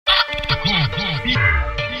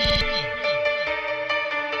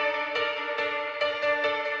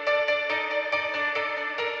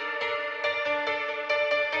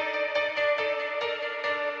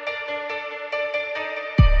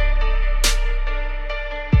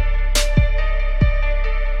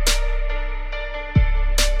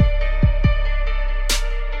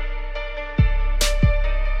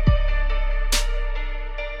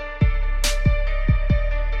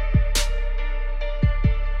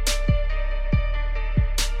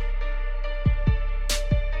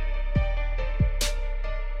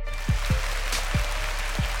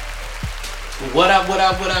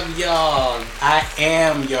What up, y'all? I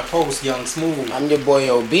am your host, Young Smooth. I'm your boy,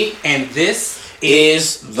 OB. And this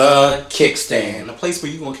is The Kickstand. A place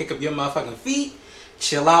where you gonna kick up your motherfucking feet,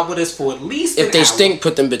 chill out with us for at least If they hour. stink,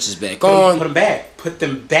 put them bitches back on. Put them back. Put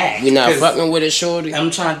them back. We not fucking with it, shorty.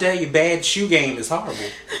 I'm trying to tell you, bad shoe game is horrible.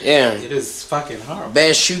 Yeah. It is fucking horrible.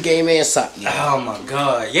 Bad shoe game and sock game. Oh my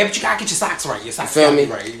god. Yeah, but you gotta get your socks right. Your socks you feel gotta me?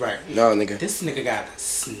 be right. You right. No, nigga. This nigga got a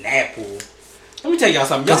Snapple. Let me tell y'all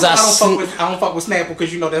something. Y'all, I don't fuck with Snapple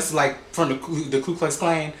because you know that's like from the Ku Klux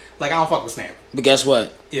Klan. Like I don't fuck with Snapple. But guess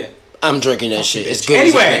what? Yeah. I'm drinking that shit. It's good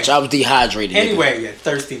anyway, as a bitch. I was dehydrated. Anyway, nigga. you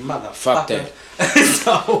thirsty motherfucker. Fuck that.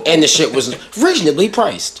 So, and the shit was reasonably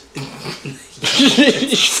priced.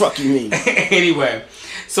 Fuck you mean. Anyway,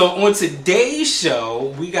 so on today's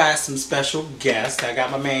show, we got some special guests. I got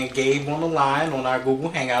my man Gabe on the line on our Google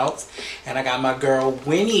Hangouts. And I got my girl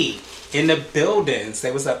Winnie in the building.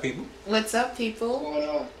 Say what's up, people. What's up, people? What's going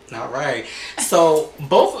on? All right. So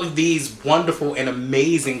both of these wonderful and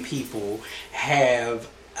amazing people have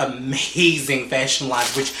amazing fashion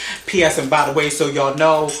lines, which P.S. and by the way, so y'all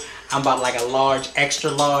know, I'm about like a large,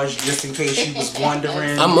 extra large, just in case you was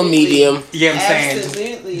wondering. I'm a medium. You know what I'm saying?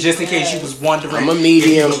 Absolutely, just in case you was wondering. I'm a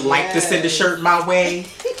medium. If you would like to send a shirt my way.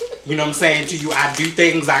 You know what I'm saying? To you, I do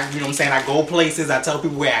things. You know what I'm saying? I go places. I tell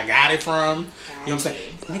people where I got it from. You know what I'm saying?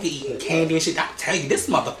 Nigga eating candy and shit. I tell you, this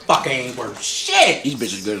motherfucker ain't worth shit. These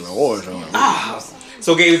bitches good in the horse.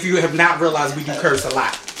 So, Gabe, if you have not realized, we do curse a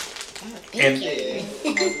lot. And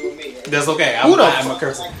that's okay. I'm a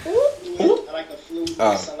cursor. Who? I like the flute.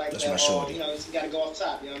 Oh, that's my shorty. You know, you gotta go off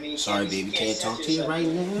top. You know what I mean? Sorry, baby, can't talk to you right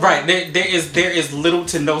now. Right. There is little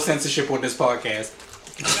to no censorship on this podcast.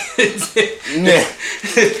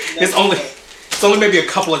 It's only maybe a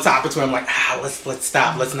couple of topics where I'm like, let's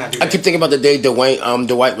stop. Let's not do that. I keep thinking about the day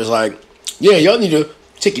Dwight was like, yeah, y'all need to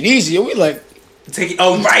take it easy. And we like, take it.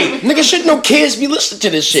 Oh, right. Nigga, shit, no kids be listening to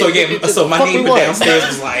this shit. So yeah, so my neighbor downstairs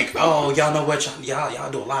was like, oh, y'all know what?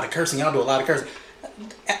 Y'all do a lot of cursing.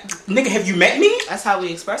 Nigga, have you met me? That's how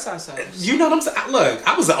we express ourselves. You know what I'm saying? Look,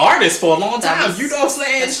 I was an artist for a long time. You know what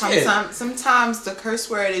I'm saying? Sometimes the curse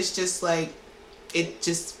word is just like, it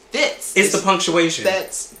just fits. It's the punctuation.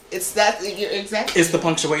 You're exactly. It's the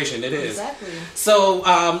punctuation. It is. Exactly. So,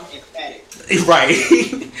 right.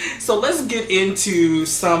 So let's get into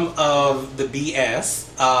some of the BS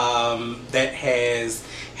that has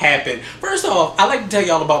happened. First off, I like to tell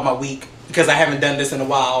y'all about my week because I haven't done this in a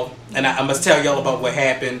while, and I must tell y'all about what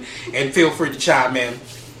happened. And feel free to chime in.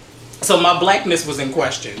 So my blackness was in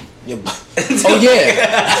question. Oh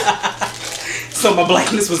yeah. So my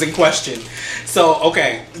blackness was in question. So,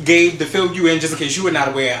 okay, Gabe, to fill you in, just in case you were not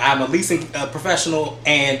aware, I'm a leasing professional,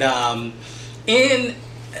 and in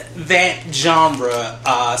that genre,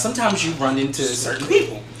 sometimes you run into certain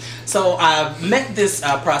people. So I met this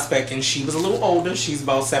prospect, and she was a little older. She's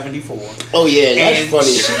about 74. Oh yeah, that's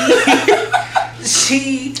funny.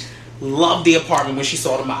 She loved the apartment when she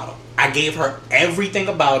saw the model. I gave her everything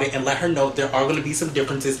about it and let her know there are going to be some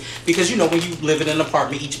differences because, you know, when you live in an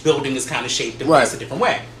apartment, each building is kind of shaped and placed a different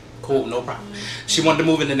way. Cool, no problem. She wanted to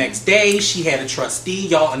move in the next day. She had a trustee.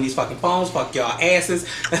 Y'all on these fucking phones. Fuck y'all asses.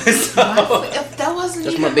 So, if that wasn't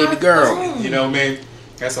that's even my baby girl. Phone. You know what I mean?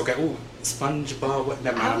 That's okay. Ooh, SpongeBob. What?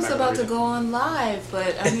 Never mind. I was about to go on live,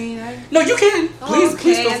 but I mean, no, you can. Please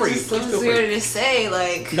feel free. Please feel free to say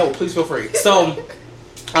like. No, please feel free. So,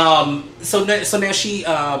 so now she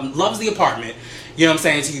loves the apartment. You know what I'm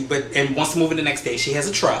saying to you, and wants to move in the next day. She has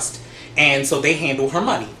a trust, and so they handle her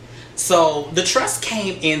money. So the trust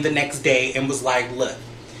came in the next day and was like, look,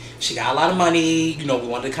 she got a lot of money. You know, we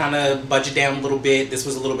wanted to kind of budget down a little bit. This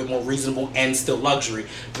was a little bit more reasonable and still luxury.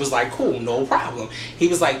 It was like, cool, no problem. He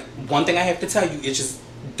was like, one thing I have to tell you is just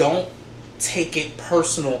don't take it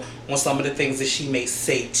personal on some of the things that she may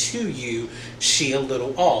say to you. She a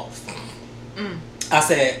little off. I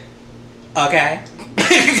said, okay.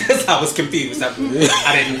 Because I was confused. I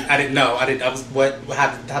didn't know. I was what?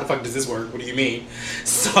 How the fuck does this work? What do you mean?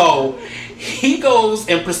 So he goes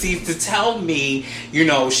and proceeds to tell me, you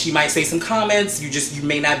know, she might say some comments you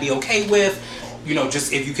may not be okay with,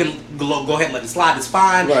 just if you can go ahead and let it slide, it's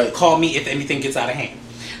fine. Right. Call me if anything gets out of hand.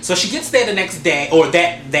 So she gets there the next day, or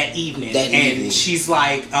that evening, and she's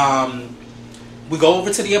like, we go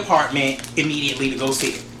over to the apartment immediately to go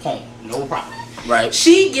see it. Home, no problem. Right.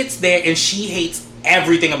 She gets there and she hates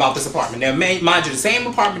everything about this apartment. Now, mind you, the same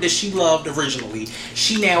apartment that she loved originally,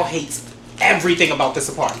 she now hates everything about this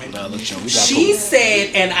apartment. Nah, look, she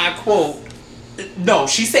said, and I quote, no,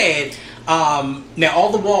 she said, now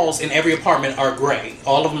all the walls in every apartment are gray.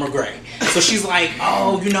 All of them are gray. So she's like, I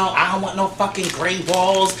don't want no fucking gray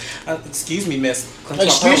walls. Excuse me, miss.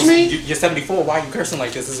 Excuse me? You're 74. Why are you cursing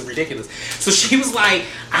like this? This is ridiculous. So she was like,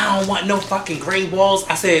 I don't want no fucking gray walls.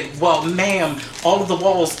 I said, well, ma'am, all of the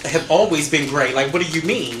walls have always been gray. Like, what do you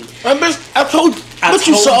mean? I told you. But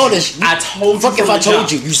you saw this. I told you. Fuck if I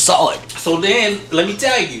told you. You saw it. So then, let me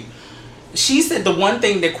tell you. She said the one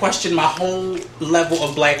thing that questioned my whole level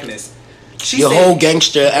of blackness. Your whole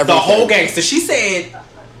gangster, everything. The whole gangster. She said,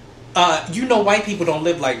 white people don't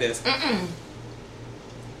live like this.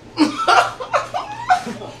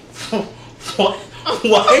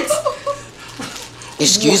 What?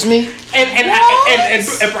 Excuse me? And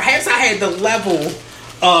perhaps I had the level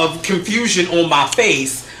of confusion on my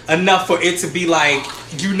face enough for it to be like,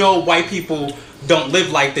 white people don't live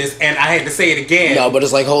like this, and I had to say it again. No, but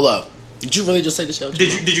it's like, hold up. Did you really just say this out your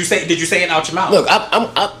mouth? Did you say it out your mouth? Look,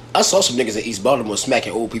 I saw some niggas in East Baltimore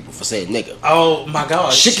smacking old people for saying nigga. Oh my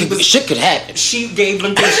god. Shit could happen. She gave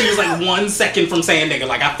them she was like 1 second from saying nigga.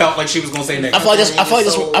 Like I felt like she was gonna say nigga. I feel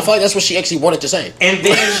like that's what she actually wanted to say. And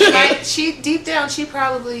then she deep down she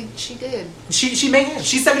did. She may have.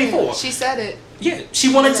 She's 74. She said it. Yeah,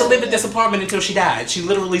 she wanted to live in this apartment until she died. She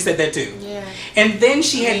literally said that too. Yeah. And then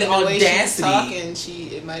she had the audacity. Way she was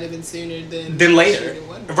talking, it might have been sooner than later.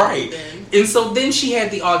 Right. And so then she had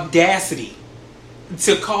the audacity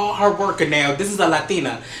to call her worker. Now this is a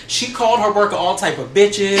Latina. She called her worker all type of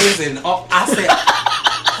bitches and all. I said,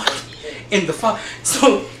 what in the fuck?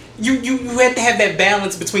 So you had to have that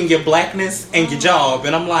balance between your blackness and your job.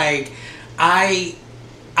 And I'm like, I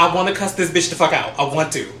want to cuss this bitch the fuck out. I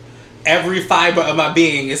want to. Every fiber of my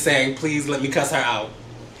being is saying, please let me cuss her out.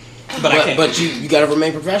 But I can't. But you gotta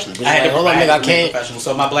remain professional. Hold on, nigga, I can't.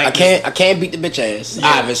 So my black. I can't beat the bitch ass. Yeah.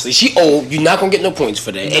 Obviously, she old. You're not gonna get no points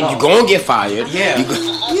for that, and you're gonna get fired. Yeah.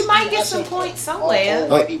 You might get some points somewhere. All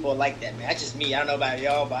white people are like that, man. That's just me. I don't know about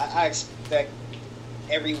y'all, but I expect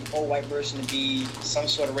every old white person to be some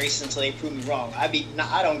sort of racist until they prove me wrong. I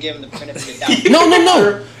don't give them the benefit of the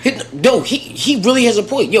doubt. No. He really has a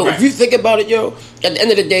point, yo. Right. If you think about it, yo, at the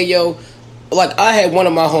end of the day, yo. Like, I had one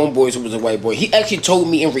of my homeboys who was a white boy. He actually told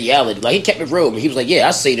me in reality. Like, he kept it real with me. He was like, yeah,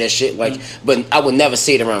 I say that shit. Like, but I would never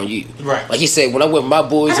say it around you. Right. Like, he said, when I'm with my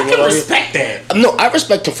boys... I can respect that. No, I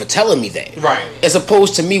respect him for telling me that. Right. As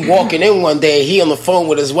opposed to me walking in one day, he on the phone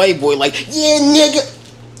with his white boy, like, yeah, nigga.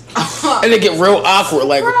 And it get real awkward,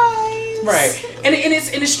 like... Right. And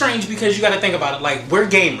it's strange because you got to think about it. Like, we're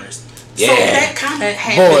gamers. Yeah. So that kind of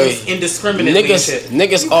happens indiscriminately.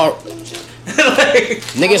 Niggas are...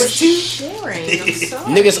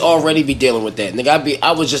 Niggas already be dealing with that. Nigga,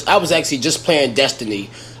 I was actually just playing Destiny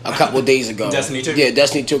a couple of days ago. Destiny 2? Yeah,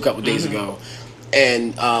 Destiny 2 a couple of days ago.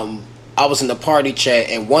 And I was in the party chat,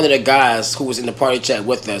 and one of the guys who was in the party chat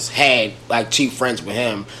with us had like 2 friends with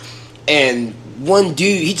him. And one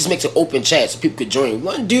dude, he just makes an open chat so people could join.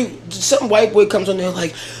 One dude, some white boy comes on there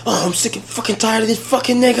like, oh, I'm sick and fucking tired of these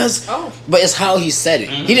fucking niggas. Oh. But it's how he said it.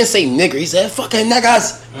 Mm-hmm. He didn't say nigger, he said fucking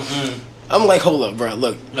niggas. Mm-hmm. I'm like, hold up, bro.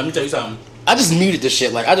 Look, let me tell you something. I just muted this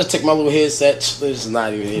shit. Like, I just took my little headset. This is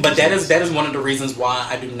not even. But that is one of the reasons why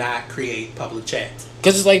I do not create public chats.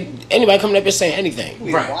 Because it's like anybody coming up here saying anything.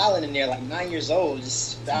 We were wilding in there, like 9 years old.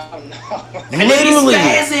 Just I don't know.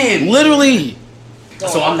 Literally.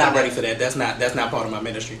 So I'm not ready for that. That's not part of my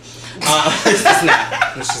ministry. It's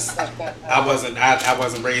not. It's just I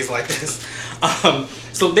wasn't raised like this.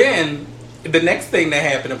 So then. The next thing that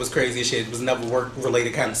happened that was crazy as shit, was another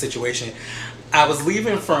work-related kind of situation. I was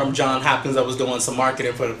leaving from Johns Hopkins. I was doing some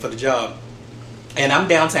marketing for the job. And I'm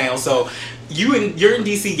downtown, so you're in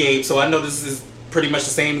DC, Gabe, so I know this is pretty much the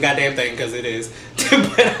same goddamn thing, because it is.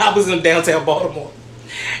 But I was in downtown Baltimore.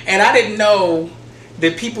 And I didn't know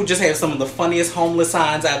that people just have some of the funniest homeless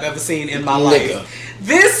signs I've ever seen in my life.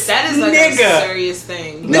 That is like a serious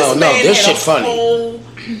thing. This shit funny.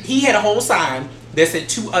 He had a whole sign that said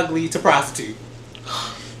 "too ugly to prostitute."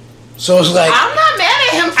 So it's like, I'm not mad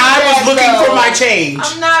at him. I was looking for my change.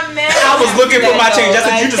 I'm not mad. I was looking for my change. I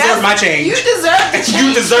said, "You deserve my change. You deserve the change.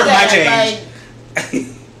 You deserve my change."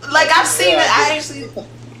 Like I've seen it. I actually.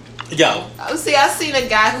 Yo. I've seen a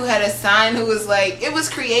guy who had a sign who was like, it was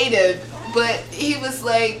creative, but he was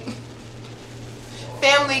like,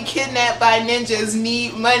 family kidnapped by ninjas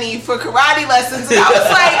need money for karate lessons. And I was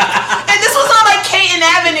like, and this was on like Caton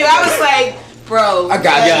Avenue. I was like, bro. I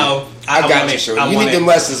got you. Yo, I got you, sure. You need them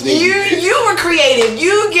lessons, nigga. You were creative.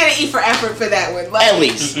 You get an E for effort for that one. Like, at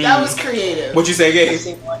least. That was creative. What you say,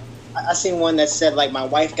 Gabe? I seen one that said like my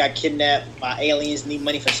wife got kidnapped by aliens, need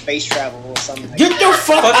money for space travel or something. Like Get the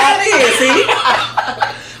fuck out of here, see?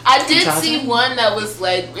 I did see one that was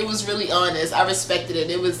like, it was really honest. I respected it.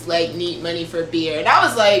 It was like, need money for beer. And I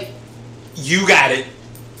was like, you got it.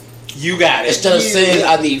 You got it. Instead of saying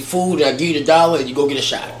I need food and I give you $1 and you go get a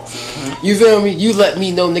shot. You feel me? You let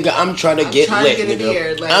me know, nigga, I'm trying to get lit,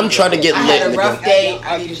 nigga. Like, I'm trying to get lit, nigga. I had a rough day.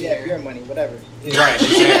 I'll give you that beer money, whatever. Right,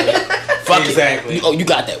 exactly. Fuck exactly. it. Oh, you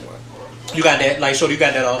got that one. You got that. Like, sure, you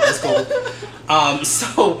got that all. That's cool.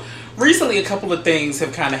 So, recently a couple of things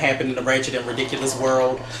have kind of happened in the Ratchet and Ridiculous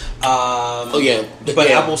world. Oh, yeah. But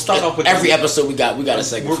I will start off with... Every episode we got a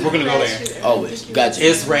segment. We're going to go there. Always. Got you.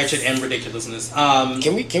 It's Ratchet and Ridiculousness.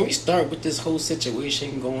 Can we start with this whole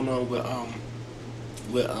situation going on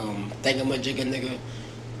with Thingamajigga nigga?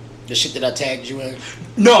 The shit that I tagged you in?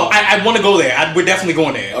 No, I want to go there. We're definitely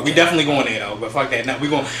going there. Okay. We're definitely going there, though. But fuck that. No, we're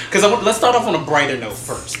going... Because let's start off on a brighter note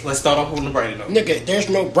first. Let's start off on a brighter note. Nigga, there's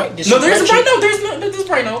no bright... No, there's a bright note. There's a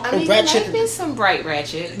bright note. I mean, there might be some bright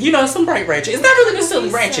Ratchet. You know, some bright Ratchet. It's not really necessarily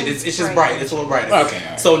Ratchet. It's just bright. It's a little brighter. Okay,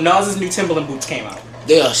 all right. So, Nas's new Timberland boots came out.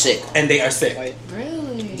 They are sick. And they are sick.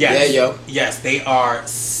 Really? Yes. Yeah, yo. Yes, they are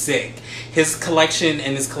sick. His collection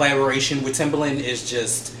and his collaboration with Timberland is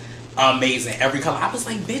just amazing. Every color. I was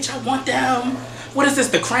like, bitch, I want them. What is this,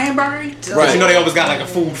 the cranberry? Right. Because you know they always got like a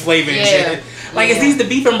food flavor and shit. Like, is these the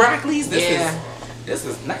beef and broccolis? This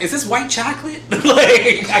is not, is this white chocolate?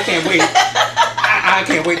 Like, I can't wait. I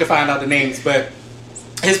can't wait to find out the names. But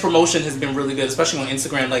his promotion has been really good, especially on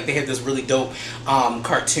Instagram. Like, they had this really dope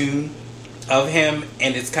cartoon of him,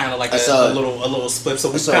 and it's kind of like a little split. So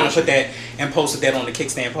we kind of put that and posted that on the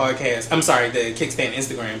Kickstand podcast. I'm sorry, the Kickstand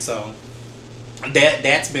Instagram. So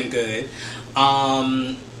that's been good.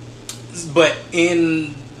 But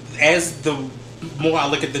as the more I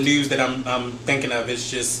look at the news that I'm thinking of,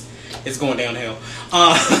 it's going downhill.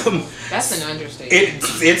 That's an understatement.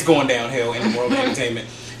 It's going downhill in the world of entertainment.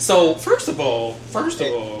 So first of all,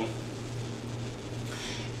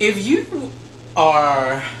 if you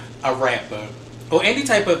are a rapper or any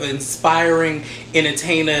type of inspiring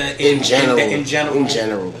entertainer in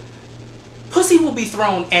general, pussy will be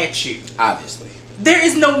thrown at you. Obviously, there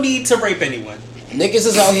is no need to rape anyone. Niggas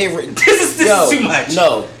is out here. This is too much.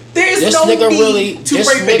 No. There is no need to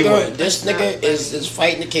rape anyone. This nigga is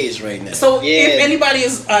fighting the case right now. So if anybody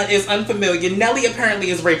is unfamiliar, Nelly apparently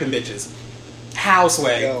is raping bitches. How,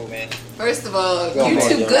 Swag? Yo, man. First of all, you're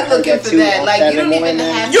too good looking for that. Like, you don't even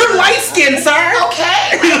have. You're light skinned, sir.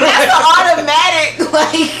 Okay, that's an automatic.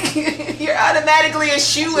 Like, you're automatically a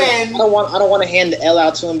shoe in. I don't want to hand the L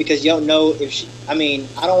out to him because you don't know if she. I mean,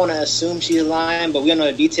 I don't want to assume she's lying, but we don't know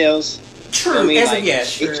the details. True. I mean, as like, yeah,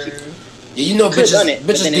 true. Yeah, you know,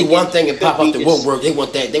 bitches do one thing and pop out the woodwork. They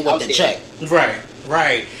want that check.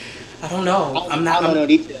 Right. I don't know. I don't know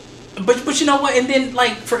details. But you know what? And then,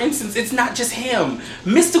 like, for instance, it's not just him.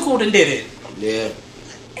 Mystical done did it. Yeah.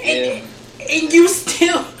 And you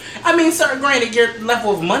still... I mean, sir, granted, your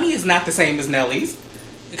level of money is not the same as Nelly's.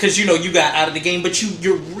 Because, you know, you got out of the game. But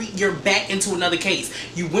you're back into another case.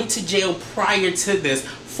 You went to jail prior to this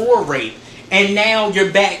for rape. And now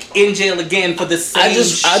you're back in jail again for the same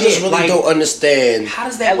shit. I just really don't understand. How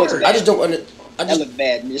does that work? I just don't understand. That looked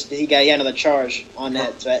bad. He got another charge on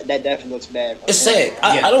that, so that definitely looks bad. It's sad.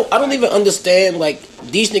 I don't even understand. Like,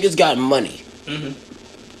 these niggas got money.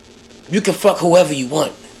 Mm-hmm. You can fuck whoever you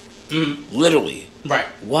want. Mm-hmm. Literally. Right.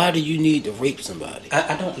 Why do you need to rape somebody?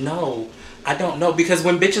 I don't know. Because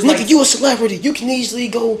when bitches nigga, you a celebrity. You can easily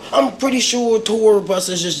go. I'm pretty sure tour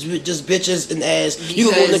buses just bitches and ass.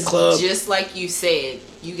 You go in the club. Just like you said,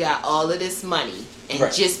 you got all of this money. And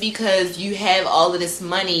right. Just because you have all of this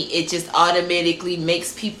money, it just automatically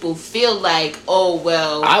makes people feel like, oh,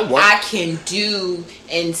 well, I can do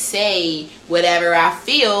and say whatever I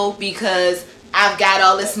feel because I've got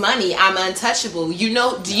all this money. I'm untouchable. Do you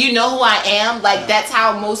know who I am? Like, that's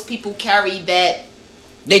how most people carry that.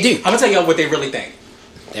 They do. I'm going to tell y'all what they really think.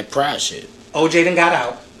 That pride shit. OJ done got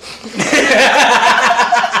out.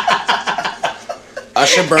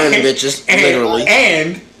 Usher burned bitches, literally.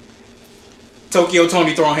 And Tokyo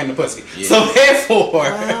Tony throwing him the pussy. Yeah. So therefore,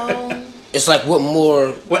 it's like, what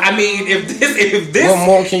more? Well, I mean, if this, what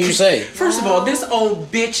more can you say? First of all, this old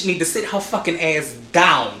bitch need to sit her fucking ass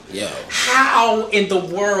down. Yo, how in the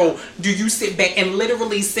world do you sit back and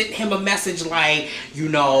literally send him a message like, you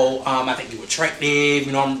know, I think you attractive.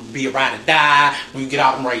 You know, I'm gonna be a ride or die. When you get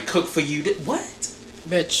out, I'm ready to cook for you. What?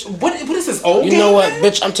 Bitch. What is this old game? You know what,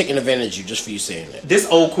 bitch? I'm taking advantage of you just for you saying that. This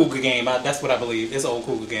old Cougar game, that's what I believe. It's old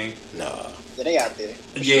Cougar game. Nah. Yeah, they out there.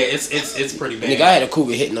 Yeah, it's pretty bad. Nigga, I had a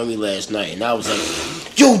cougar hitting on me last night, and I was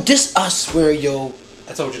like, yo, this, I swear, yo.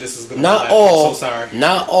 I told you this is gonna not all, I'm so sorry.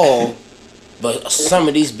 Not all, but some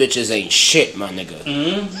of these bitches ain't shit, my nigga.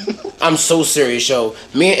 Mm-hmm. I'm so serious, yo.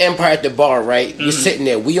 Me and Empire at the bar, right? We're sitting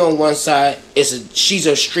there. We on one side. She's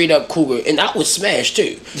a straight up cougar, and I was smashed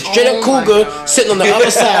too. Straight up cougar sitting on the other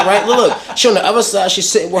side, right? Look, she on the other side. She's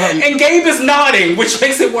sitting with her. And Gabe is nodding, which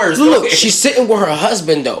makes it worse. Look, she's sitting with her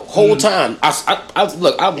husband though, whole time.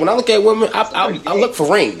 When I look at women, I look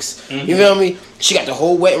for rings. Mm-hmm. You feel me? She got the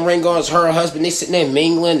whole wedding ring on. It's her and her husband. They sitting there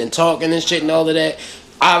mingling and talking and shit and all of that.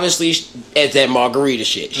 Obviously, at that margarita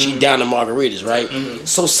shit. She down to margaritas, right? Mm-hmm.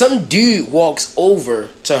 So some dude walks over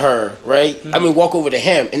to her, right? Mm-hmm. I mean, walk over to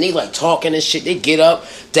him, and they like talking and shit. They get up,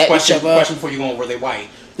 dap each other up. Question before you go, were they white?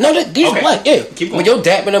 No, these are black, yeah. When you're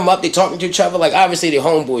dapping them up, they talking to each other, like obviously they're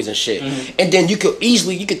homeboys and shit. Mm-hmm. And then you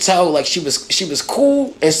could tell like she was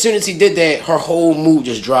cool. And as soon as he did that, her whole mood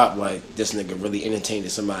just dropped. Like this nigga really entertaining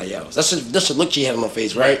somebody else. That's the look she had on her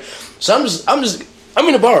face, right? So I'm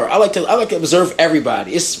in the bar. I like to observe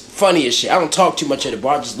everybody. It's funny as shit. I don't talk too much at the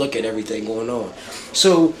bar. I just look at everything going on.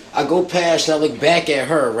 So I go past and I look back at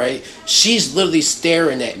her, right? She's literally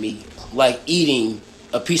staring at me like eating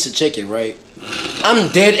a piece of chicken, right?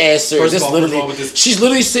 I'm dead ass serious. She's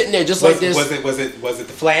literally sitting there just like this. Was it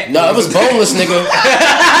the flat? No, it was boneless, nigga.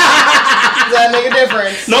 Does that make a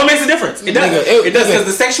difference? No, it makes a difference. It does. It does because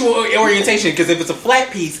the sexual orientation. Because if it's a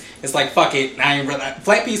flat piece, it's like fuck it.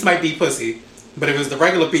 Flat piece might be pussy. But if it's the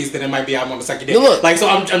regular piece, then it might be I want to suck your dick. No, look, like so,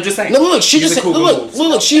 I'm just saying. No, look, she just she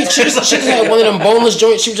just had one of them boneless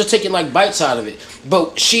joints. She was just taking like bites out of it,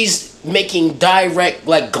 but she's making direct,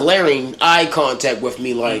 like glaring eye contact with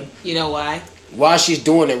me, like. You know why? While she's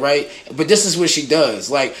doing it, right? But this is what she does,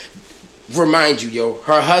 like. Remind you, yo,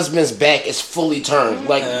 her husband's back is fully turned.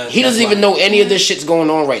 Like he doesn't even know any of this shit's going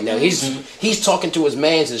on right now. He's talking to his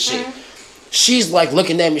mans and shit. She's like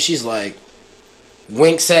looking at me. She's like.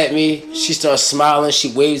 Winks at me. She starts smiling.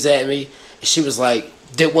 She waves at me. And she was like,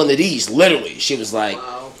 did one of these. Literally. She was like,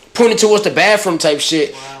 pointing towards the bathroom type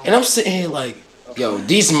shit. Wow. And I'm sitting here like, yo,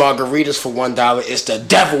 these margaritas for $1 is the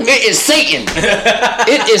devil. It is Satan.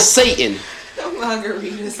 It is Satan.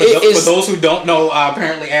 Margaritas. For those who don't know,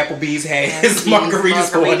 apparently Applebee's has margaritas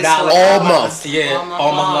for $1 all month. Yeah,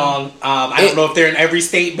 all month long. I don't know if they're in every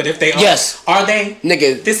state, but if they are, yes, are they?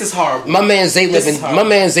 Nigga, this is horrible. My man Zay live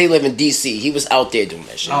in DC. He was out there doing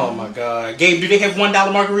that shit. Oh my god, Gabe, do they have $1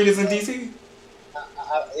 margaritas in DC?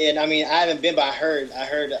 And I mean, I haven't been, but I heard.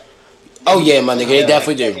 Oh yeah, my nigga, they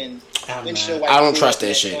definitely do. I don't trust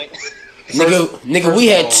that shit. Nigga, we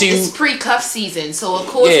had two. It's pre-cuff season, so of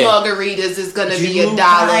course margaritas is gonna be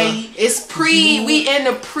 $1. It's we in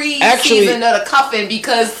the pre-season of the cuffing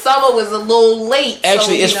because summer was a little late.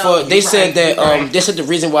 Actually, so, it's for. They said that they said the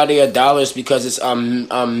reason why they are $1 is because it's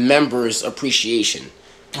members appreciation.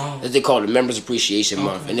 Oh. As they call it, Members Appreciation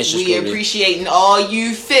Month, and it's just we appreciating all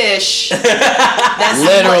you fish. That's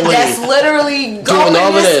literally going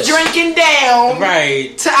all of this drinking down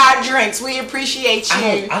to our drinks. We appreciate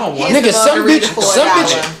you. I don't want nigga.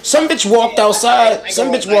 Some bitch walked outside.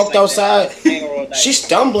 Some bitch walked outside. She's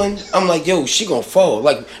stumbling. I'm like, yo, she gonna fall.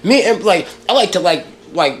 Like me and like I like to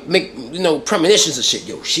make premonitions and shit.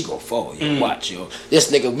 Yo, she gonna fall. Yo, watch, yo.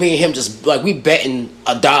 This nigga, me and him just like we betting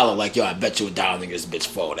 $1. Like, yo, I bet you $1, nigga, this bitch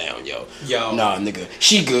fall down, yo. Nah, nigga,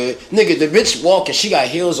 she good. Nigga, the bitch walking, she got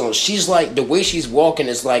heels on. She's like the way she's walking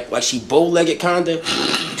is like she bow-legged kinda.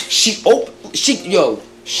 She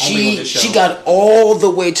got all the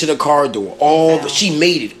way to the car door. She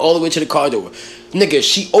made it all the way to the car door. Nigga,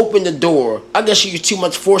 she opened the door. I guess she used too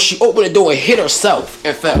much force. She opened the door and hit herself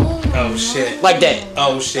and fell. Oh shit. Like that.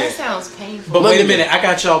 Oh shit. That sounds painful. But wait a minute, I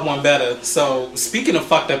got y'all one better. So, speaking of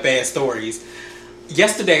fucked up ass stories,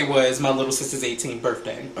 yesterday was my little sister's 18th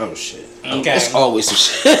birthday. Oh shit. Okay. It's always some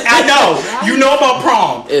shit. I know. You know about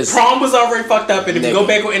prom. Prom was already fucked up, and if you go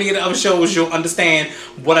back on any of the other shows, you'll understand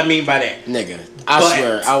what I mean by that. Nigga. I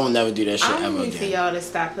swear, I will never do that shit ever again. I need for y'all to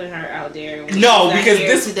stop putting her out there. No, because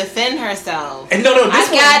this to defend herself. And no, I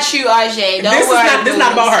got you, RJ. Don't worry. This is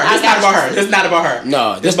not about her. This is not about her.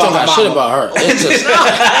 No, this don't got shit about her. It's just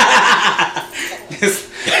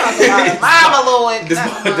Mama Lord.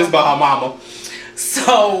 This about her mama.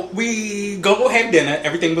 So we go have dinner.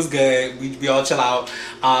 Everything was good. We all chill out.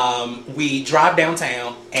 We drive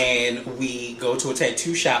downtown and we go to a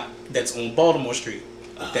tattoo shop that's on Baltimore Street.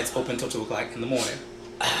 That's open till 2:00 in the morning.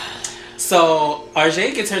 So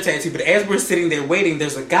RJ gets her tattoo, but as we're sitting there waiting,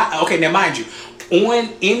 there's a guy. Okay, now mind you,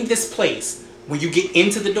 in this place when you get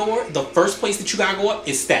into the door, the first place that you gotta go up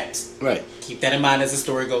is steps. Right. Keep that in mind as the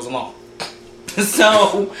story goes along.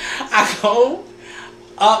 So I go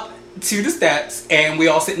up to the steps, and we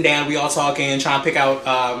all sitting down, we all talking, trying to pick out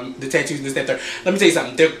the tattoos and this, that, third. Let me tell you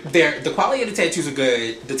something. The quality of the tattoos are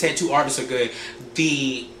good. The tattoo artists are good.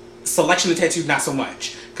 The selection of tattoos, not so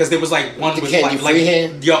much. Because there was like one with like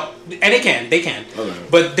freehand? Yo, and they can. Okay.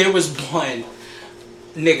 But there was one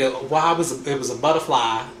nigga. It was a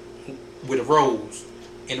butterfly with a rose,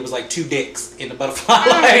 and it was like two dicks in the butterfly.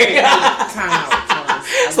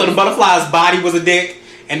 So the butterfly's body was a dick,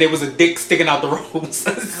 and there was a dick sticking out the rose.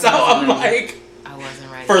 So I'm like, I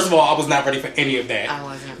wasn't ready. First of all, I was not ready for any of that. I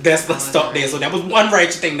wasn't. Let's stop there. So that was one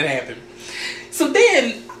ratchet thing that happened. So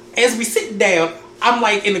then, as we sit down, I'm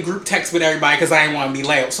like in the group text with everybody because I didn't want to be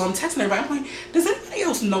loud. So I'm texting everybody. I'm like, does anybody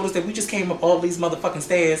else notice that we just came up all these motherfucking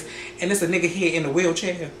stairs and there's a nigga here in a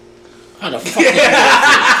wheelchair? How the fuck?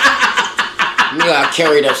 You got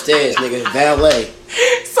carried upstairs, nigga. Valet.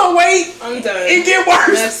 So wait, I'm done. It get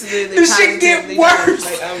worse. The shit get worse.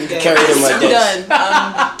 Like, I'm done. Carried him like this.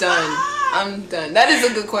 I'm done. That is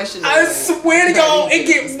a good question. I swear to God, it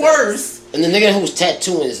get worse. And the nigga who was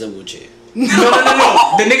tattooing is in the wheelchair. No.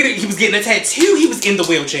 The nigga that he was getting a tattoo, he was in the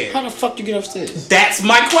wheelchair. How the fuck you get upstairs? That's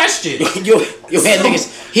my question. you had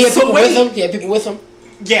niggas. He had people with him. He had people with him.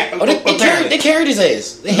 Yeah, they carried his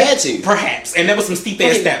ass. They had to. Perhaps. And there was some steep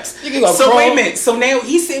ass steps. So wait a minute. So now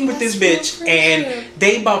he's sitting with this bitch and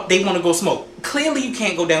they want to go smoke. Clearly you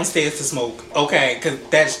can't go downstairs to smoke, okay? Because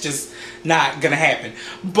that's just not gonna happen.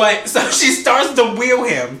 But so she starts to wheel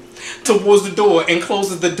him towards the door and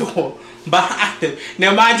closes the door behind him.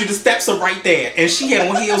 Now mind you, the steps are right there and she had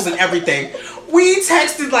on heels and everything. We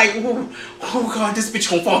texted like, oh God, this bitch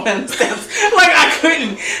gonna fall down the steps. Like I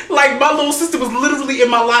couldn't. Like my little sister was literally in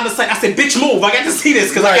my line of sight. I said, bitch, move. I got to see this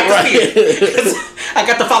because I got to see it. I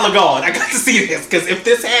got to follow God. I got to see this because if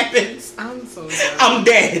this happens, I'm so dead. I'm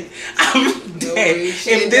dead. I'm dead.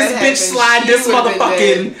 If this bitch slide this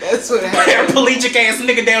motherfucking paraplegic ass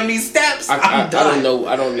nigga down these steps, I'm done.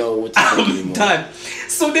 I don't know what to think anymore. I'm done.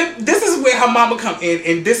 So this is where her mama come in,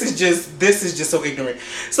 and this is just so ignorant.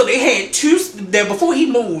 So they had before he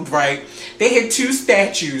moved, right? They had two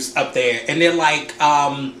statues up there, and they're like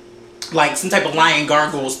some type of lion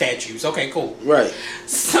gargoyle statues. Okay, cool. Right.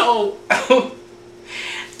 So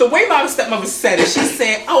the way my stepmother said it, she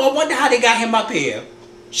said, "Oh, I wonder how they got him up here."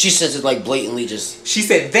 She says it like blatantly just. She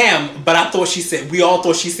said them, but we all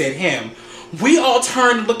thought she said him. We all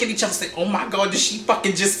turned and look at each other and said, oh my God, did she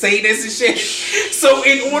fucking just say this and shit? So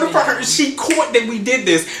in order for her, she caught that we did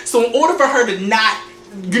this. So in order for her to not,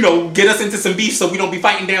 get us into some beef so we don't be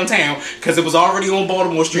fighting downtown, because it was already on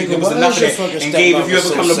Baltimore Street. There was enough of that. And Gabe, if you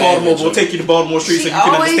ever come to Baltimore, we'll take you to Baltimore Street so you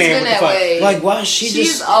can understand what the fuck. Like, why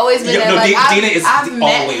She's always been that way. Dina is I've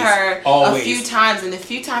met her always. A few times, and the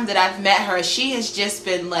few times that I've met her, she has just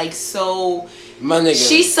been like so... My nigga.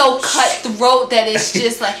 She's so cutthroat that it's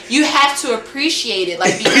just like you have to appreciate it.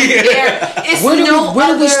 Like because it's where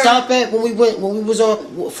did we stop at when we was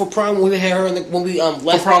on for prom when we had her when we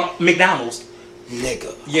left for prom McDonald's.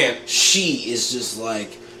 Nigga. Yeah. She is just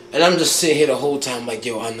like, and I'm just sitting here the whole time like,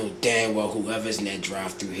 yo, I know damn well whoever's in that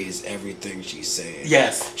drive-through hears everything she's saying.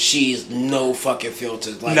 Yes. She's no fucking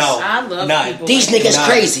filter. Like, no. I love none. These niggas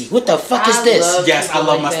crazy. What the fuck is this? Yes, I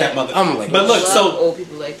love my stepmother. I'm like, but look, so old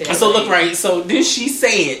people like that. So look, right. So then she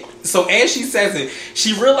say it. So as she says it,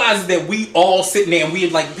 she realizes that we all sitting there and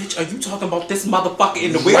we're like, bitch, are you talking about this motherfucker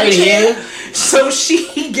in the wheelchair? Right here. So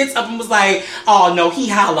she gets up and was like, oh no, he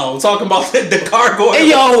hollow. Talking about the gargoyle.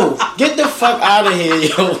 Hey yo, get the fuck out of here,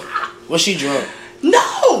 yo. Was she drunk?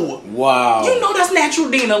 No. Wow. You know that's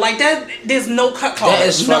natural Dina. Like that, there's no cut card. That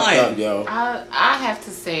is fucked up, yo. I have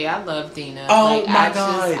to say, I love Dina. Oh my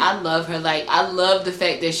God. I love her. Like I love the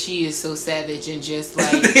fact that she is so savage and just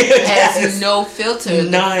like yes. has no filter.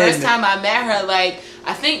 None. The first time I met her, like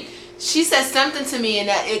I think she said something to me and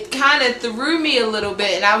that it kind of threw me a little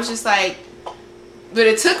bit, and I was just like. But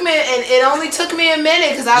it only took me a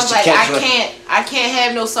minute because I was like, I can't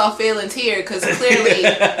have no soft feelings here because clearly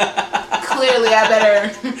I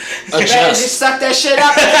better just suck that shit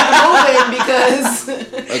up and keep moving because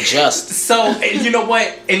adjust. So you know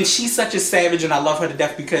what? And she's such a savage, and I love her to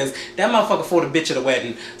death because that motherfucker fought a bitch at a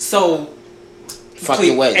wedding. So.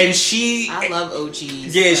 Fucking wedding. And I love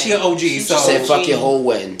OGs. Yeah, she an OG. She said fuck your whole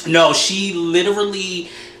wedding. No, she literally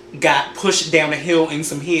got pushed down a hill in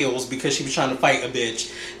some heels because she was trying to fight a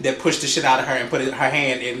bitch that pushed the shit out of her and put her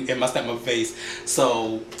hand in my stepmother's face.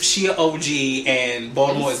 So she an OG, and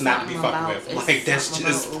Baltimore is not to be fucked with. Like that's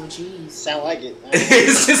just sound like it.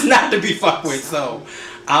 It's just not to be fucked with. So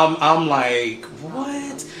I'm like,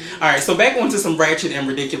 what? All right, so back onto some ratchet and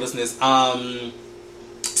ridiculousness.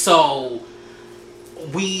 So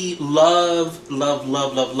we love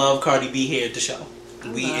Cardi B here at the show.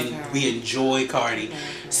 We enjoy Cardi.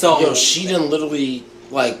 So she done literally,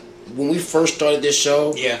 like, when we first started this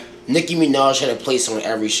show, Nicki Minaj had a place on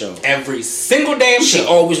every show. Every single damn show. She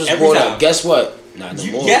always was brought up. Guess what? Not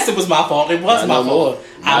no more. Yes, it was my fault. It was my fault.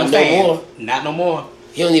 Not no more. Not no more.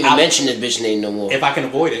 He don't even mention the bitch name no more. If I can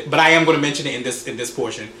avoid it. But I am going to mention it in this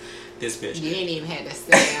portion. This bitch. You ain't even had to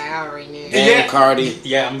say it. I already knew. Damn, Cardi.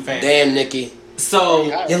 Yeah, I'm a fan. Damn, Nicki.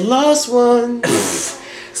 So you lost one.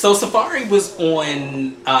 So Safari was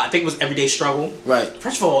on, I think it was Everyday Struggle. Right.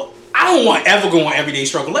 First of all, I don't want to ever go on Everyday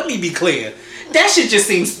Struggle. Let me be clear. That shit just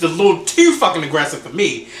seems a little too fucking aggressive for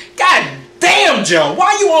me. God damn, Joe.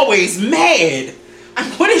 Why are you always mad?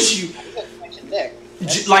 What is you...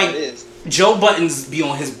 Like, Joe Buttons be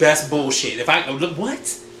on his best bullshit. If I... Look,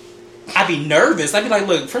 what? I'd be nervous. I'd be like,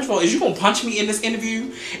 look, first of all, is you gonna punch me in this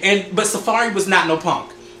interview? But Safari was not no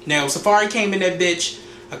punk. Now, Safari came in that bitch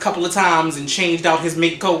a couple of times and changed out his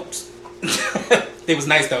mink coats. They was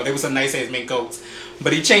nice though. They was some nice ass mink coats.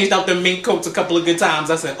 But he changed out them mink coats a couple of good times.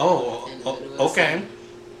 I said, oh okay.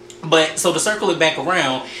 But so to circle it back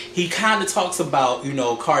around, he kind of talks about, you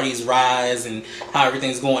know, Cardi's rise and how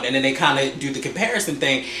everything's going, and then they kind of do the comparison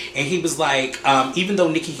thing. And he was like, even though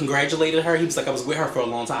Nicki congratulated her, he was like, I was with her for a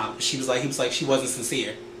long time. He was like, she wasn't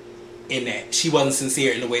sincere in that. She wasn't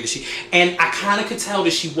sincere in the way that she, and I kind of could tell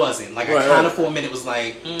that she wasn't. Like, I kind of for a minute was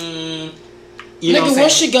like, you know,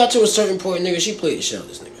 once she got to a certain point, nigga, she played the shell.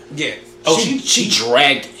 This nigga. Yeah. Oh, she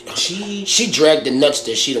dragged. She dragged the nuts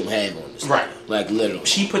that she don't have on this. Right. Like literally.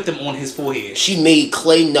 She put them on his forehead. She made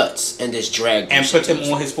clay nuts and just dragged them. And put them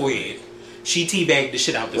on his forehead. She teabagged the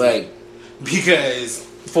shit out this nigga. Because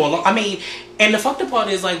for a long, I mean, and the fucked up part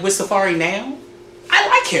is like with Safari now, I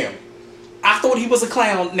like him. I thought he was a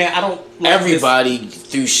clown. Now I don't. Like everybody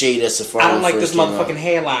threw shade at Safari. I don't like this motherfucking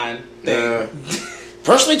hairline thing.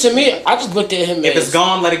 Personally, to me, I just looked at him. If it's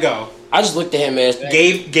gone, let it go. I just looked at him as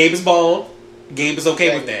Gabe is bald. Gabe is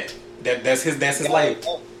okay with that. That's his life.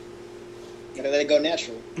 Gotta let it go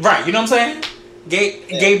natural. Right, you know what I'm saying?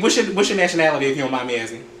 Gabe, what's your nationality if you don't mind me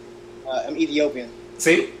asking? I'm Ethiopian.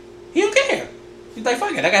 See? He don't care. He's like,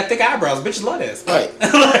 fuck it, I got thick eyebrows, bitches love this. Right.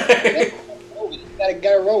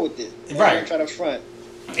 Gotta roll with it. Right. Try to front.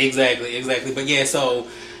 Exactly. But yeah, so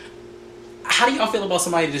how do y'all feel about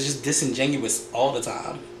somebody that's just disingenuous all the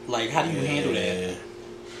time? Like, how do you handle that?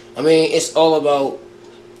 I mean, it's all about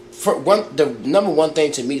the number one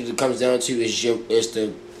thing to me that it comes down to is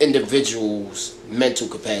the individual's mental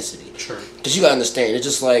capacity. Sure. Because you gotta understand, it's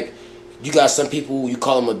just like you got some people you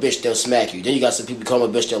call them a bitch, they'll smack you. Then you got some people you call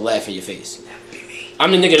them a bitch, they'll laugh in your face.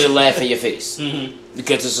 I'm the nigga that laugh in your face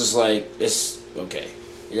because it's just like it's okay.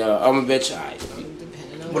 You know, I'm a bitch. Alright.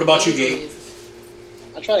 What about you, Gabe?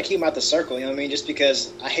 I try to keep them out the circle. You know what I mean? Just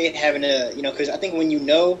because I hate having to, you know, because I think when you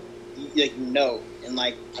know. And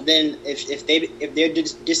like then if they're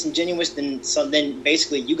disingenuous, then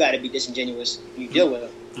basically you got to be disingenuous when you deal with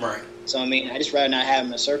them. Right. So I mean, I just rather not have them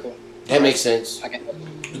in a circle. That makes sense.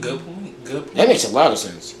 Good point. That makes a lot of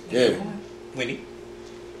sense. Yeah. Winnie.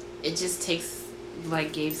 It just takes,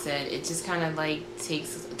 like Gabe said, it just kind of like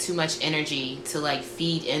takes too much energy to like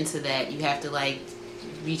feed into that. You have to like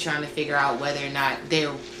be trying to figure out whether or not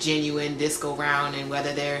they're genuine this go round and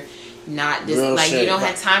whether they're not this. Real like shit. You don't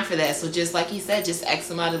have time for that. So just like he said, just X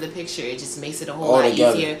them out of the picture. It just makes it a whole lot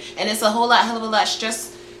easier, and it's a hell of a lot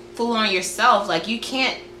stressful on yourself. Like you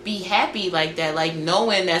can't be happy like that, like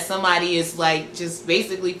knowing that somebody is like just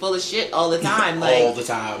basically full of shit all the time. Like all the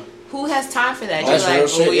time. Who has time for that? That's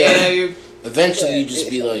you're like, real shit, eventually you just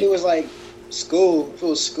be like, if it was like school, if it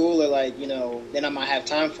was school or like, you know, then I might have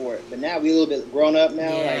time for it. But now we a little bit grown up now.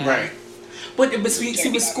 Yeah. Like, Right. But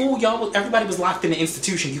see, with school, everybody was locked in the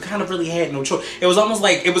institution. You kind of really had no choice. It was almost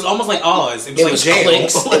like Oz. It was like jail.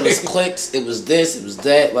 Clicks. It was clicks. It was this. It was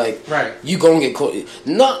that. Like, right. You gonna get caught.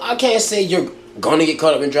 No, I can't say you're gonna get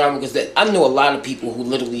caught up in drama because I know a lot of people who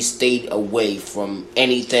literally stayed away from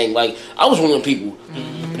anything. Like, I was one of the people.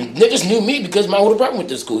 Niggas knew me because my older brother went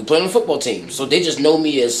to school. He played on the football team, so they just know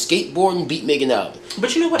me as skateboarding, beat making out.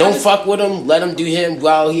 But you know what? Don't fuck with him. Let him do him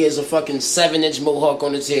while he has a fucking 7-inch mohawk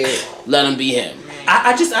on his head. Let him be him.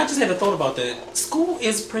 I just had a thought about that. School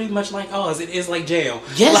is pretty much like Oz. It is like jail.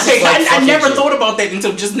 Yes, like, I never thought about that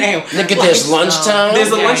until just now. Nigga, there's lunchtime.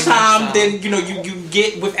 There's a lunchtime. Then you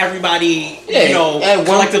get with everybody,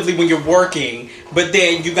 collectively when you're working. But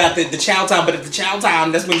then you got the child time. But at the child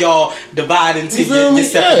time, that's when y'all divide into your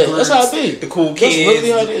separate groups. That's how it be. The cool kids. That's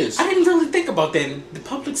literally how it is. I didn't really think about that. The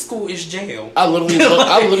public school is jail. I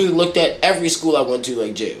literally looked at every school I went to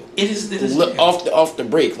like jail. It is jail. Off the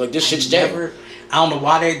break. Like, this shit's jail. I don't know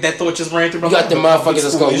why that thought just ran through my mind. You got the motherfuckers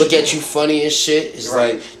that's gonna look at you funny and shit. It's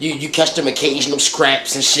like you catch them occasional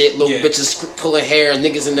scraps and shit. Little bitches pulling hair,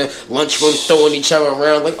 niggas in the lunchroom throwing each other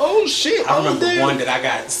around. Like, oh shit! I remember one that I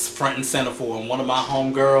got front and center for, and one of my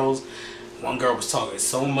homegirls. One girl was talking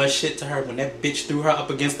so much shit to her when that bitch threw her up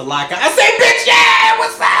against the locker. I said, "Bitch, yeah,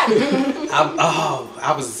 what's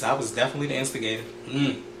up?" I was definitely the instigator.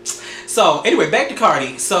 So anyway, back to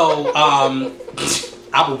Cardi. So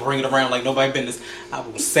I will bring it around like nobody business. I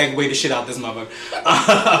will segue the shit out this motherfucker.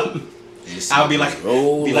 I would be like an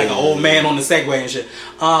old man on the Segway and shit.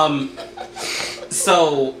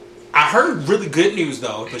 So I heard really good news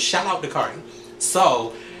though. But shout out to Cardi.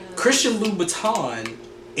 So Christian Louboutin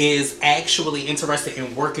is actually interested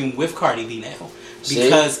in working with Cardi B now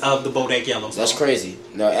because of the Bodak Yellow song. That's crazy.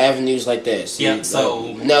 Now avenues like that. See, yeah.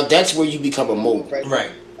 So now that's where you become a mogul.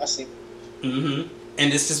 Right. I see. And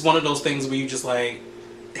it's just one of those things where you just like,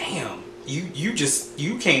 damn,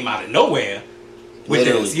 you came out of nowhere with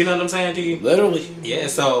this. You know what I'm saying to you? Literally. Yeah.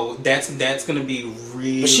 So that's gonna be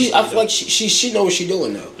really. But I feel like she knows what she's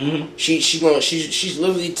doing though. Mm-hmm. She's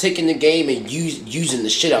literally taking the game and using the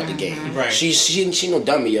shit out the game. Right. She no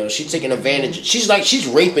dummy, yo. She's taking advantage. She's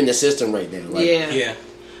raping the system right now. Like, yeah.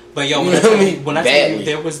 But yo, when I tell you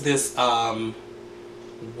there was this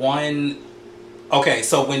one. Okay,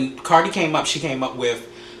 so when Cardi came up, she came up with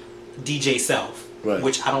DJ Self,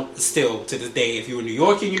 which I don't still to this day. If you're in New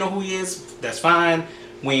York and you know who he is, that's fine.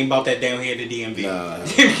 We ain't about that down here at the DMV.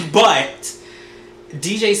 Nah. But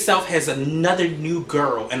DJ Self has another new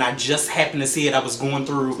girl, and I just happened to see it. I was going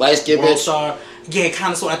through Light Skin World Star. Yeah,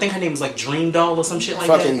 kind of. So I think her name was like Dream Doll or some shit like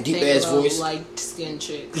fucking that. Deep ass voice. Light skin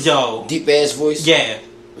chick. Yo. Deep ass voice. Yeah.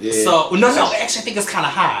 So no. Actually, I think it's kind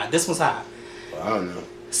of high. This one's high. I don't know.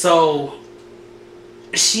 So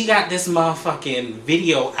she got this motherfucking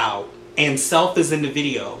video out, and Self is in the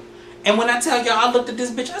video. And when I tell y'all, I looked at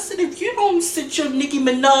this bitch, I said, if you don't sit your Nicki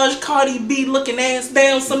Minaj, Cardi B looking ass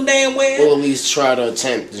down some damn way, or at least try to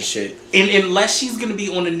attempt and shit. And unless she's gonna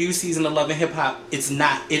be on the new season of Love and Hip Hop, it's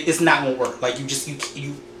not gonna work. Like you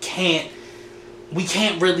can't. We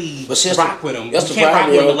can't really rock with them. We can't rock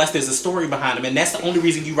with them unless there's a story behind them, and that's the only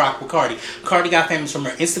reason you rock with Cardi. Cardi got famous from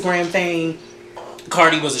her Instagram fame.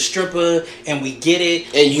 Cardi was a stripper, and we get it.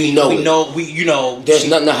 And we know there's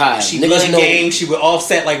nothing to hide. She blood gang. She would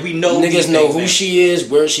Offset. Like we know. Niggas know who she is,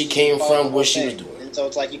 where she came from, what she was doing. And so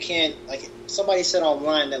it's like you can't somebody said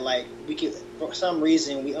online that like we can for some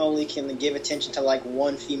reason we only can give attention to like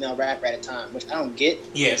one female rapper at a time, which I don't get.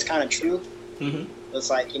 Yeah, it's kind of true. Mm-hmm. It's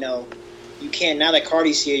like you can't now that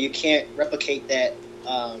Cardi's here, you can't replicate that.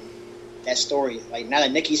 That story, like now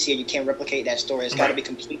that Nicki's here, you can't replicate that story. It's got to be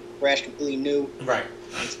completely fresh, completely new. Right.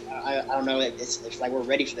 I don't know. It's like we're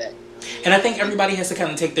ready for that. And I think everybody has to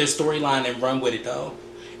kind of take their storyline and run with it, though.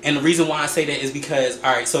 And the reason why I say that is because,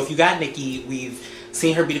 all right, so if you got Nicki, we've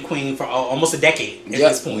seen her be the queen for almost a decade at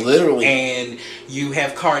this point. Literally. And you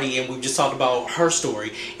have Cardi, and we've just talked about her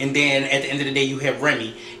story. And then at the end of the day, you have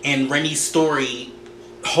Remy, and Remy's story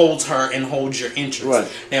holds her and holds your interest. Right.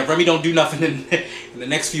 Now, Remy don't do nothing in the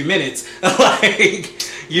next few minutes. Like,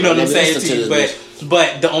 you know what I'm saying to you?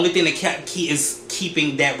 But the only thing that is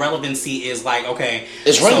keeping that relevancy is like, okay.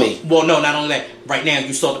 It's Remy. Well, no, not only that. Right now,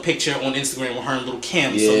 you saw the picture on Instagram with her and Lil'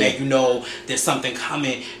 Kim. Yeah. So that you know there's something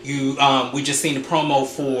coming. We just seen the promo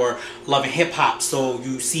for Love and Hip Hop. So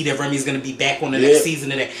you see that Remy's going to be back on the next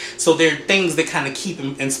season of that. So there are things that kind of keep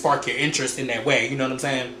and spark your interest in that way. You know what I'm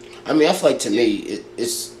saying? I mean, I feel like to me,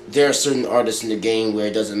 there are certain artists in the game where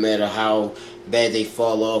it doesn't matter how bad they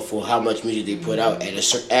fall off or how much music they put out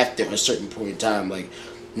after a certain point in time. Like,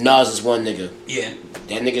 Nas is one nigga. Yeah.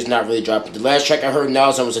 That nigga's not really dropping. The last track I heard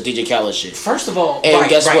Nas on was a DJ Khaled shit. First of all, and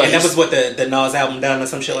guess what? And that was what the Nas album done or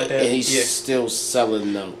some shit like that. And he's still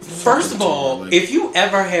selling though. First of all, if you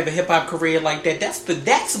ever have a hip hop career like that,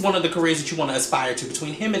 that's one of the careers that you want to aspire to.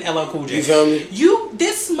 Between him and LL Cool J, you feel me?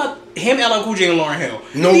 Him, LL Cool J, and Lauryn Hill.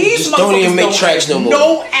 No, just don't even make tracks no more.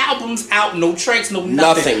 No albums out, no tracks, no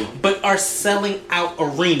nothing. But are selling out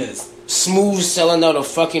arenas. Smooth selling out a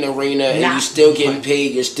fucking arena, and you still getting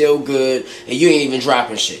paid. You're still good, and you ain't even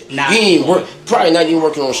dropping shit. You ain't probably not even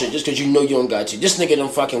working on shit just because you know you don't got to. This nigga done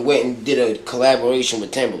fucking went and did a collaboration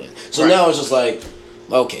with Timbaland. So now it's just like,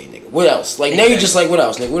 okay, nigga, what else? Like now you're just like, what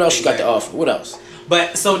else, nigga? What else you got to offer? What else?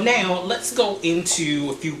 But so now let's go into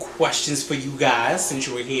a few questions for you guys since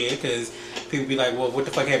you were here, because people be like, well, what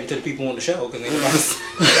the fuck happened to the people on the show? Because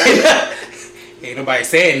ain't nobody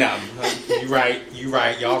saying nothing. You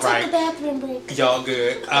right. Y'all right. Take a bathroom break. Y'all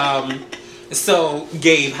good. So,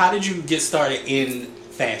 Gabe, how did you get started in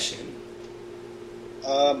fashion?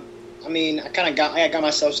 I mean, I got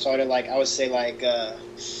myself started, like, I would say, like,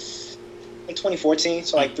 in 2014,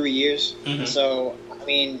 so, like, 3 years. Mm-hmm. So, I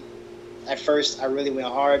mean, at first, I really went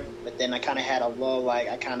hard, but then I kind of had a lull, like,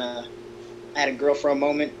 I had a girl for a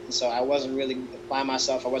moment, and so I wasn't really applying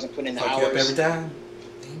myself, I wasn't putting in the hours. You up every time?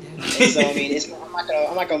 And so, I mean,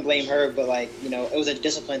 I'm not gonna blame her, but, like, you know, it was a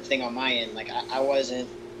discipline thing on my end. Like, I wasn't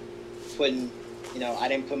putting, you know, I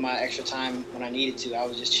didn't put my extra time when I needed to. I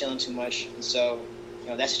was just chilling too much, and so, you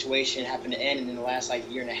know, that situation happened to end, and in the last,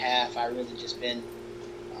 like, year and a half, I really just been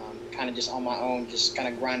kind of just on my own, just kind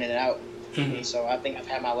of grinding it out. Mm-hmm. And so I think I've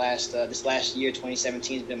had my this last year,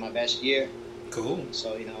 2017, has been my best year. Cool.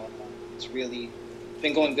 So, you know, it's really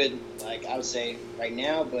been going good, like, I would say right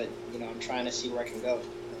now, but, you know, I'm trying to see where I can go.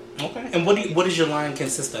 Okay. And what does your line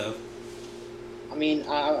consist of? I mean,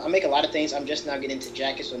 I make a lot of things. I'm just now getting into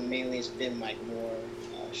jackets, so mainly it's been, like, more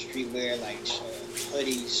streetwear, like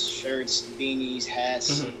hoodies, shirts, beanies,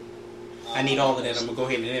 hats. Mm-hmm. I need all of that. I'm going to go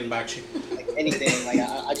ahead and inbox you. Like, anything. Like,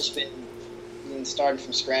 I just been starting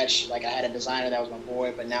from scratch. Like, I had a designer that was my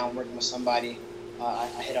boy, but now I'm working with somebody I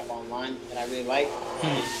hit up online that I really like.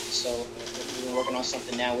 Mm-hmm. So we're working on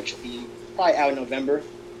something now, which will be probably out in November.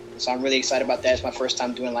 So I'm really excited about that. It's my first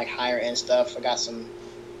time doing, like, higher end stuff. I got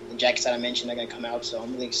the jackets that I mentioned are going to come out, so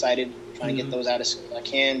I'm really excited. Trying to get those out as soon as I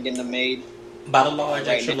can, getting them made. By the large,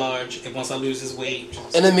 extra large, and once I lose his weight.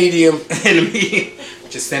 In the medium.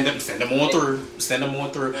 Just send them on through. Send them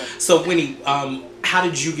on through. So, Winnie, how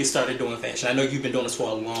did you get started doing fashion? I know you've been doing this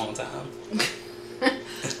for a long time.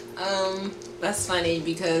 That's funny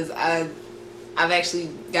because I've actually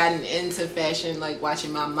gotten into fashion, like,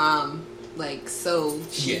 watching my mom, like, sew.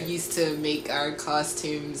 She used to make our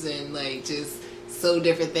costumes and, like, just sew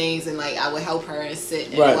different things, and, like, I would help her and sit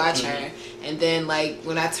and watch her. And then, like,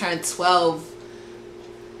 when I turned 12,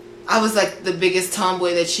 I was, like, the biggest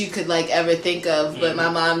tomboy that you could, like, ever think of, but my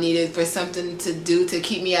mom needed for something to do to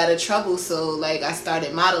keep me out of trouble, so, like, I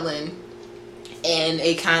started modeling, and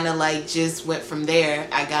it kind of, like, just went from there.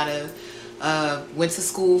 I went to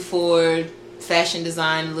school for fashion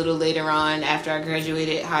design a little later on after I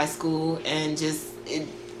graduated high school, and just it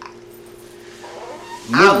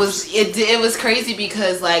was crazy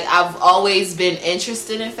because, like, I've always been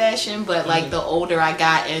interested in fashion, but, like, the older I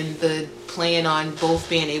got and the plan on both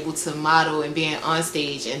being able to model and being on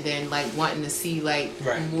stage, and then, like, wanting to see, like,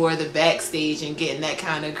 more of the backstage and getting that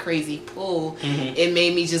kind of crazy pull, it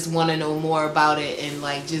made me just want to know more about it and,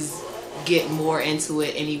 like, just get more into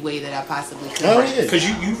it any way that I possibly could. Oh yeah, because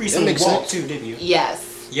you recently walked too, didn't you? Yes.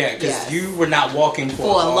 Yeah, because you were not walking for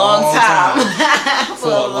a long time. For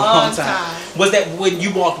a long time. Was that when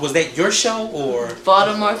you walked? Was that your show or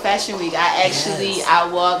Baltimore Fashion Week? I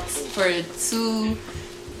walked for 2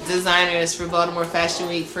 designers for Baltimore Fashion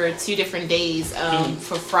Week for 2 different days,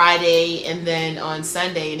 for Friday and then on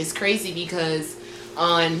Sunday. And it's crazy because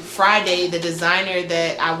on Friday, the designer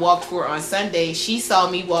that I walked for on Sunday, she saw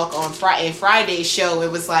me walk on Friday's show. It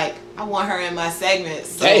was like, I want her in my segment.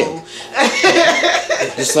 So. Damn.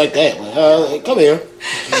 Just like that. Come here.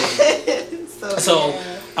 So,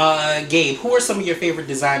 Gabe, who are some of your favorite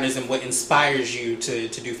designers and what inspires you to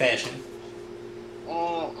do fashion?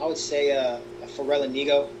 I would say Pharrell and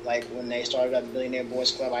Nigo. Like, when they started up Billionaire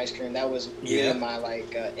Boys Club Ice Cream, that was really my,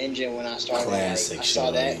 like, engine when I started. Classic. Like, I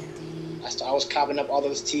saw that. I was copping up all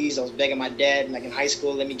those tees. I was begging my dad, like, in high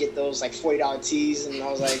school, let me get those, like, $40 tees, and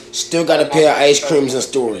I was like, still got a pair of ice creams in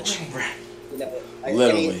storage. Right. You know, like,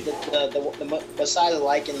 literally. I mean, besides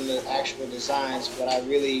liking the actual designs, what I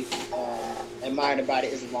really admired about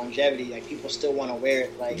it is the longevity. Like, people still want to wear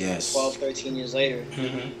it, like, 12, 13 years later. You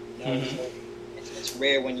know, so it's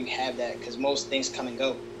rare when you have that, because most things come and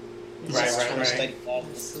go. So I was trying to study that,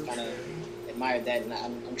 and kind of admired that, and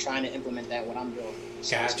I'm trying to implement that what I'm doing.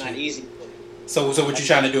 So it's not easy. So what you're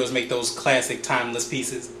trying to do is make those classic, timeless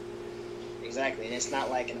pieces. Exactly, and it's not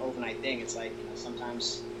like an overnight thing. It's like, you know,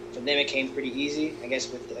 sometimes for them it came pretty easy. I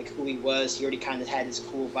guess with, like, who he was, he already kind of had this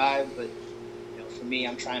cool vibe. But, you know, for me,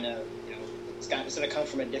 I'm trying to, you know, it's gonna come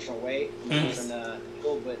from a different way, different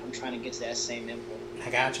angle, but I'm trying to get to that same impulse. I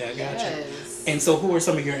gotcha. And so, who are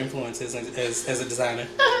some of your influences as a designer?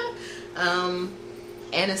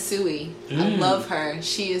 Anna Sui. I love her.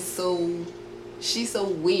 She's so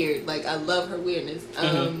weird. Like, I love her weirdness.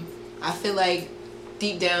 I feel like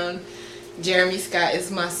deep down, Jeremy Scott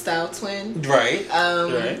is my style twin. Right.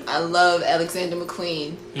 I love Alexander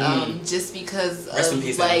McQueen. Just because rest in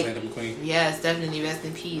peace, like, Alexander McQueen. Yes, definitely rest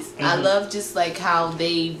in peace. I love just like how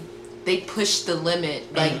they push the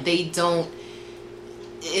limit. Like they don't.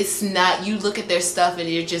 It's not. You look at their stuff and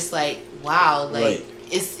you're just like, wow, like. Right.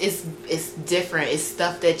 It's different. It's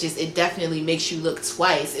stuff that just, it definitely makes you look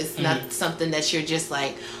twice. It's not something that you're just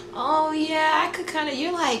like, oh yeah, I could kind of,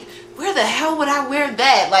 you're like, where the hell would I wear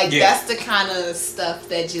that? Like that's the kind of stuff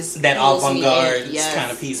that just that avant-garde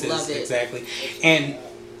kind of pieces. Love it. Exactly. And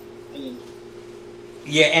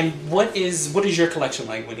and what is your collection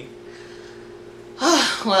like, Winnie?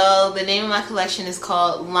 Well, the name of my collection is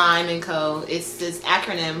called Lime & Co. It's this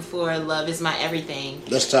acronym for Love is My Everything.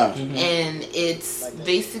 That's tough. And it's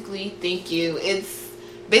basically, thank you, it's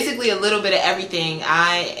basically a little bit of everything.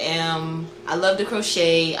 I love to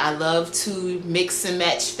crochet. I love to mix and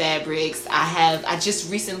match fabrics. I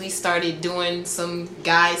just recently started doing some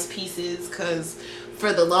guys' pieces because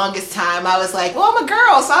for the longest time, I was like, well, I'm a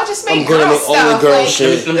girl, so I'll just make girl stuff. Only girl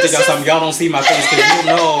shit. Let me tell y'all something. Y'all don't see my face because you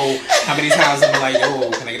know how many times I'm like, yo,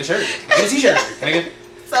 can I get a shirt? Can I get a t-shirt? Can I get...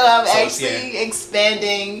 So I'm actually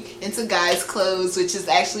expanding into guys' clothes, which has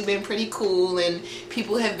actually been pretty cool, and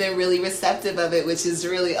people have been really receptive of it, which is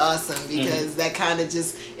really awesome because that kind of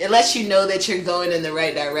just, it lets you know that you're going in the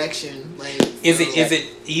right direction. Like, is it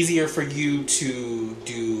easier for you to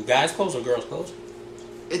do guys' clothes or girls' clothes?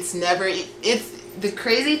 The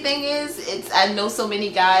crazy thing is, I know so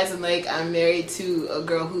many guys, and like I'm married to a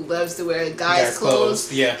girl who loves to wear guys'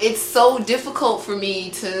 clothes. Yeah. It's so difficult for me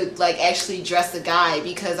to like actually dress a guy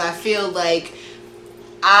because I feel like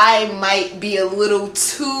I might be a little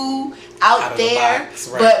too out there. The box,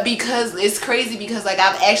 right. But because it's crazy because like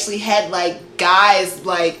I've actually had like guys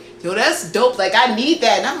like, yo, that's dope. Like I need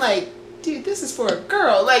that, and I'm like, dude, this is for a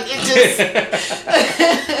girl. Like it just.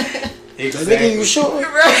 Exactly. You sure?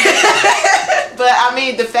 But I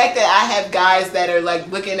mean, the fact that I have guys that are like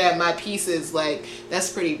looking at my pieces, like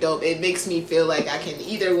that's pretty dope. It makes me feel like I can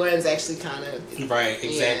either one's actually kind of right.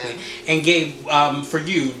 Exactly. Yeah. And Gabe, for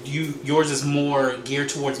yours is more geared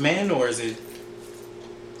towards men, or is it?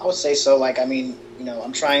 I would say so. Like, I mean,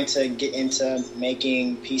 I'm trying to get into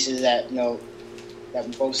making pieces that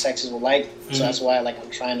that both sexes will like. So that's why I'm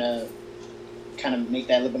trying to kind of make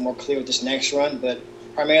that a little bit more clear with this next run, but.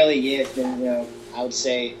 Primarily, it's been, I would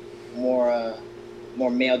say more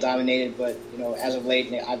male dominated, but as of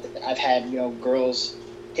late, I've had girls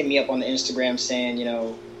hit me up on the Instagram saying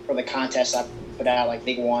for the contest I put out, like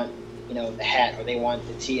they want the hat or they want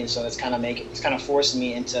the tee, and so it's kind of forcing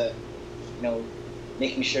me into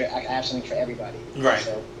making sure I have something for everybody. Right.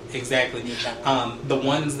 So, exactly. The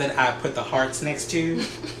ones that I put the hearts next to.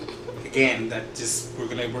 Again, that just we're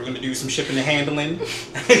gonna do some shipping and handling.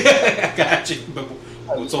 I got you, but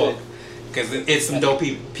we'll talk because it's some dope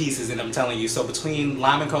pieces, and I'm telling you. So between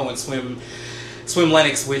Lime & Co and Swim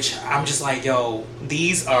Lennox, which I'm just like, yo,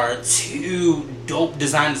 these are two dope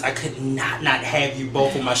designers. I could not have you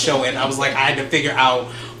both on my show, and I was like, I had to figure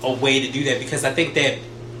out a way to do that because I think that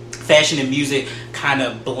fashion and music kind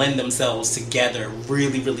of blend themselves together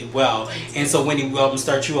really, really well. And so, Wendy, we'll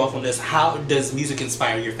start you off on this. How does music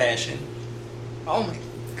inspire your fashion? Oh my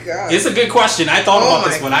God. It's a good question. I thought about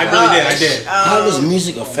this one. I really did. How does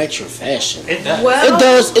music affect your fashion? It does. Well, it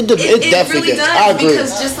does. It definitely really does. I agree.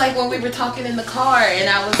 Because just like when we were talking in the car and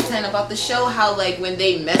I was saying about the show, how like when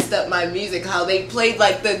they messed up my music, how they played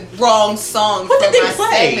like the wrong song what from did they my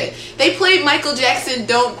play? segment. They played Michael Jackson,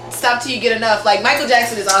 Don't Stop Till You Get Enough. Like Michael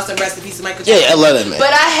Jackson is awesome. Rest in peace to Michael Jackson. Yeah, I love that man.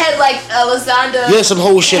 But I had like Alessandra. Yeah, some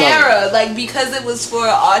whole shit on it. Like because it was for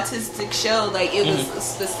an autistic show, like it was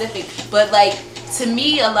specific. But like to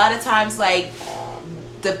me, a lot of times, like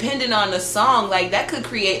depending on the song, like that could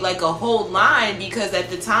create like a whole line because at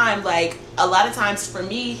the time, like a lot of times for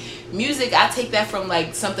me, music, I take that from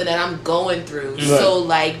like something that I'm going through. Right. So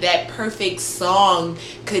like that perfect song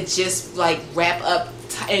could just like wrap up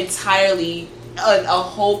entirely a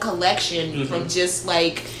whole collection from just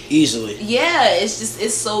like easily. Yeah,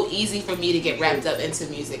 it's so easy for me to get wrapped up into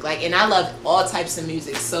music. Like, and I love all types of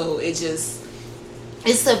music, so it's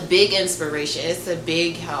a big inspiration. It's a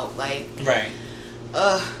big help. Like, right.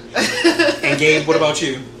 And Gabe, what about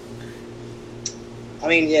you? I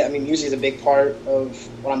mean, music is a big part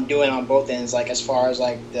of what I'm doing on both ends. Like, as far as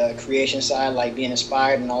like the creation side, like being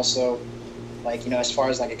inspired, and also, like as far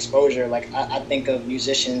as like exposure. Like, I think of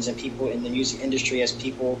musicians and people in the music industry as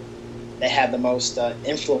people that have the most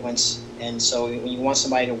influence. And so, when you want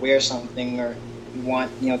somebody to wear something, or you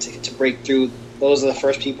want to break through, those are the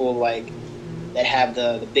first people like that have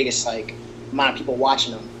the biggest like amount of people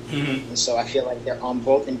watching them. Mm-hmm. And so I feel like they're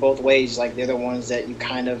in both ways. Like they're the ones that you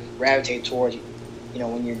kind of gravitate towards,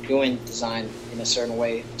 when you're doing design in a certain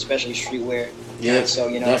way, especially streetwear. Yeah. And so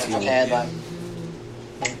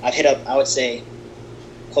I've hit up, I would say,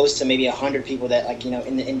 close to maybe 100 people that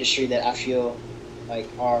in the industry that I feel like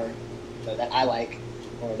are that I like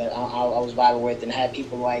or that I was vibing with, and had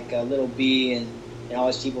people like Little B and all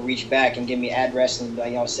these people reach back and give me address and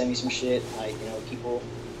send me some shit, people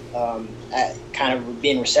kind of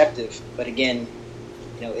being receptive. But again,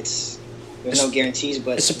 there's no guarantees,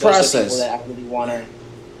 but it's a process. People that I really want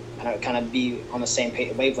to kind of be on the same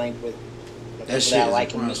wavelength with, people that I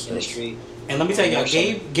like in this industry. And let me tell you,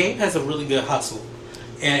 Gabe has a really good hustle.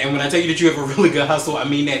 And when I tell you that you have a really good hustle, I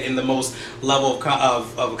mean that in the most level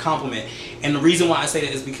of a compliment. And the reason why I say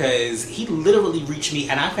that is because he literally reached me,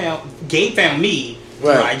 and Gabe found me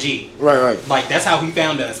through IG. Right. Like, that's how he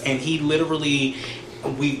found us. And he literally,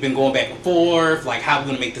 we've been going back and forth, like, how are we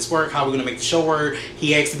going to make this work? How are we going to make the show work?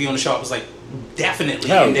 He asked to be on the show. I was like, definitely.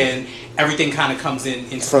 Hell and then everything kind of comes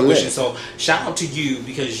into fruition. So shout out to you,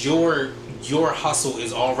 because your hustle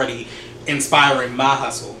is already inspiring my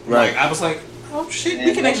hustle. Right. Like, I was like, oh shit,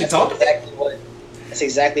 we can actually talk. That's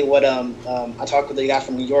exactly what I talked with the guy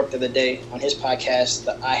from New York the other day on his podcast,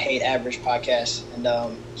 the I Hate Average podcast, and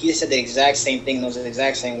he said the exact same thing, those are the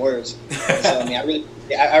exact same words. And so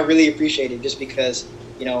I really appreciate it, just because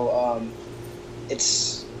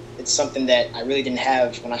it's something that I really didn't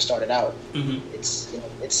have when I started out. Mm-hmm.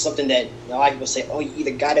 It's something that a lot of people say, oh, you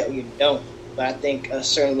either got it or you don't. But I think a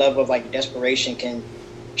certain level of desperation can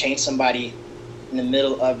change somebody in the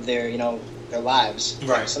middle of their their lives.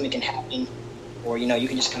 Right. Something can happen, or you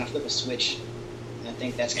can just kind of flip a switch. And I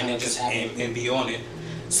think that's kind of what's happening. And be on it.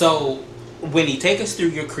 So, Winnie, take us through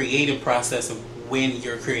your creative process of when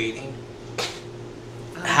you're creating.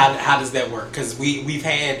 How does that work? Because we've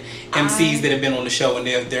had MCs that have been on the show, and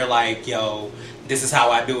they're like, yo, this is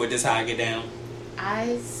how I do it. This is how I get down.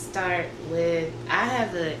 I start with, I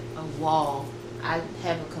have a wall. I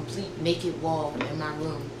have a complete naked wall in my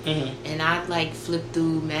room. Mm-hmm. And I flip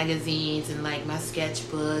through magazines and my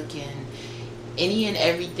sketchbook and any and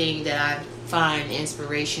everything that I find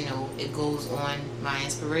inspirational. It goes on my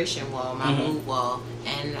inspiration wall, my mood wall,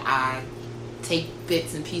 and I take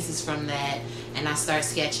bits and pieces from that and I start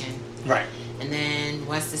sketching. Right. And then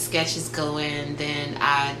once the sketches go in, then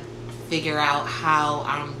I figure out how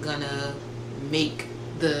I'm gonna make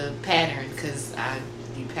the pattern, because I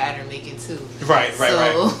do pattern making too. Right.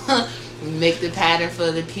 So make the pattern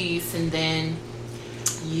for the piece, and then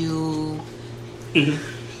you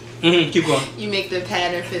keep going. You make the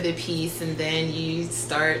pattern for the piece, and then you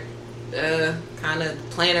start kind of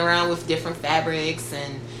playing around with different fabrics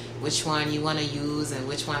and which one you want to use and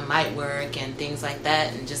which one might work and things like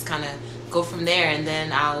that, and just kind of go from there. And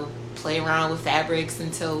then I'll play around with fabrics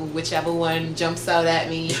until whichever one jumps out at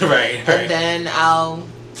me. Right. And then I'll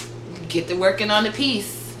get to working on the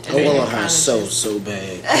piece. I want to learn how to sew so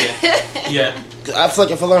bad. Yeah. I feel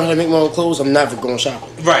like if I learn how to make my own clothes, I'm never going shopping.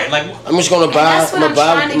 Right. Like, I'm just gonna buy. I'm gonna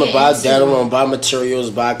buy denim. I'm into. gonna buy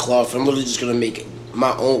materials, buy cloth. I'm really just gonna make it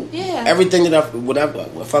my own. Yeah. Everything that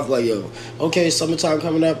if I feel like, yo, okay, summertime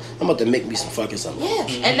coming up, I'm about to make me some fucking something.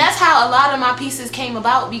 Yeah. And that's how a lot of my pieces came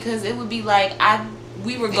about, because it would be like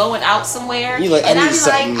we were going out somewhere, and I'd be like, I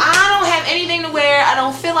don't have anything to wear. I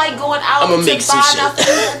don't feel like going out to buy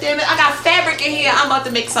nothing. Damn it, I got fabric in here. I'm about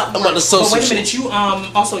to make something. I'm about to sew some wait a minute, you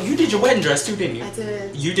also you did your wedding dress too, didn't you? I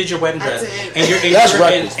did. You did your wedding dress,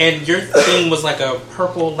 and and your theme was like a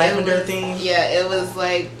purple lavender theme. Yeah, it was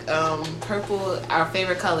like purple. Our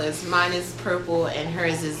favorite colors. Mine is purple and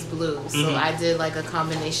hers is blue. So I did like a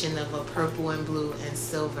combination of a purple and blue and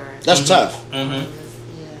silver. That's tough.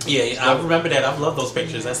 Yeah, I remember that. I love those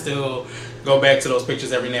pictures. I still go back to those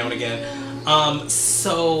pictures every now and again.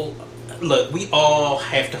 So, look, we all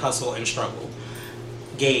have to hustle and struggle.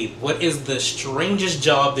 Gabe, what is the strangest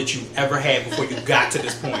job that you've ever had before you got to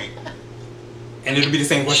this point? And it'll be the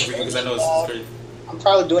same question for you, because I know it's straight. I'm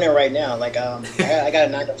probably doing it right now. Like, I got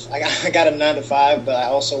a 9 to 5, but I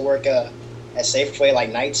also work at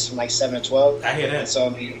Safeway nights from 7 to 12. I hear that. And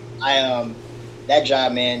so I that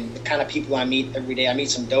job, man, the kind of people I meet every day. I meet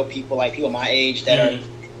some dope people, like people my age that are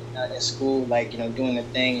at school, doing the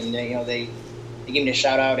thing, and they give me a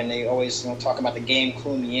shout out, and they always talk about the game,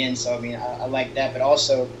 cluing me in. So I like that, but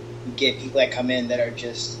also you get people that come in that are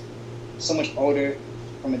just so much older,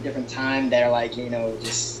 from a different time, that are I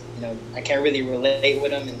can't really relate with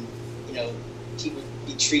them, and people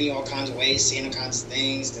be treating you all kinds of ways, saying all kinds of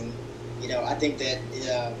things, and I think that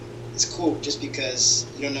it's cool, just because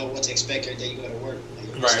you don't know what to expect every day you go to work.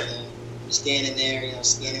 You're standing there,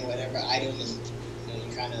 scanning whatever item, and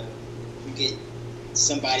you get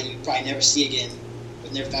somebody you probably never see again,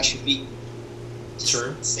 but never thought you'd meet.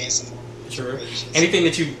 True. Saying some True. Anything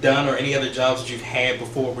that you've done or any other jobs that you've had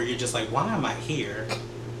before where you're just like, why am I here?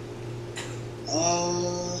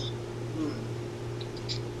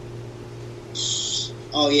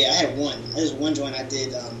 Oh yeah, I had one. There's one joint I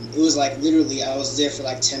did. It was like literally I was there for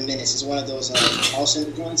like 10 minutes. It's one of those call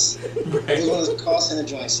center joints. Right. It was one of those call center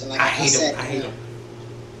joints, and like I hate them.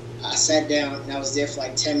 I sat down and I was there for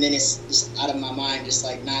like 10 minutes, just out of my mind, just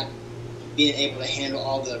like not being able to handle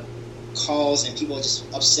all the calls and people just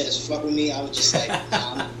upset as fuck with me. I was just like,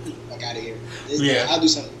 nah, I'm the fuck out of here. I'll do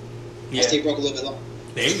something. I'll stay broke a little bit longer.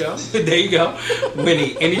 There you go. There you go.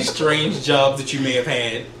 Winnie, any strange jobs that you may have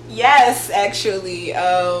had? Yes, actually.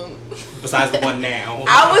 Besides the one now.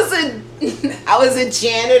 I was a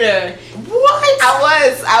janitor. What?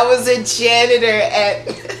 I was a janitor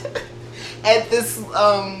at this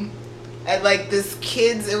at like this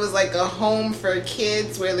kids. It was like a home for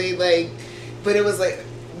kids where they like, but it was like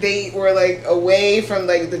they were like away from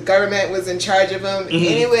like the government was in charge of them. Mm-hmm.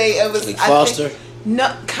 Anyway, it was like foster.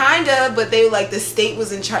 No, kinda, but they like the state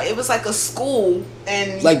was in charge. It was like a school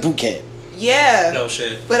and like boot camp. Yeah. No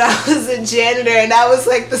shit. But I was a janitor and I was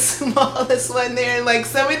like the smallest one there, and like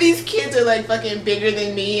some of these kids are like fucking bigger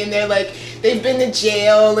than me, and they're like they've been to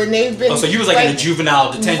jail and they've been. Oh, so you was like in a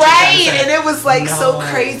juvenile detention. Right, and it was like so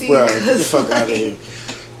crazy. Well, get the fuck out of here.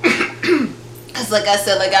 Cause like I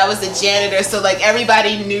said, like I was a janitor, so like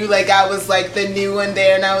everybody knew like I was like the new one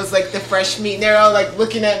there, and I was like the fresh meat. And they're all like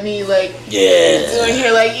looking at me like, yeah, doing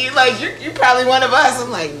here you're probably one of us. I'm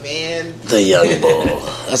like, man, the young bull.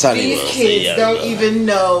 That's how these kids don't even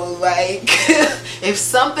know like if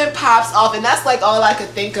something pops off, and that's like all I could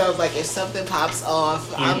think of. Like if something pops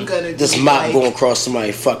off, I'm gonna this mop going across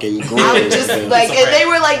somebody's fucking grill. I'm just like, and they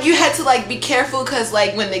were like, you had to like be careful because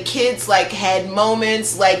like when the kids like had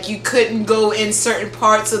moments, like you couldn't go in certain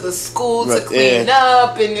parts of the school to clean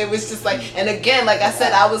up, and it was just like, and again, like I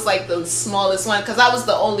said, I was like the smallest one because I was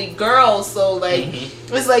the only girl, so like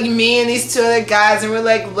it was like me and these two other guys, and we're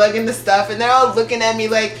like lugging the stuff, and they're all looking at me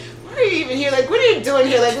like, why are you even here? Like, what are you doing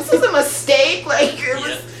here? Like, this is a mistake. Like, it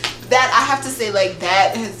was that I have to say, like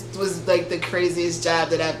that was like the craziest job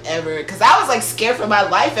that I've ever, because I was like scared for my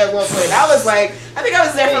life at one point. I was like, I think I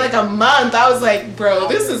was there for like a month. I was like, bro,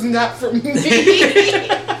 this is not for me.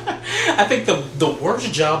 I think the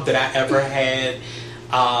worst job that I ever had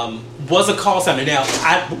was a call center. Now,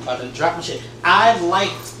 I done dropped my shit. I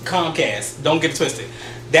liked Comcast. Don't get it twisted.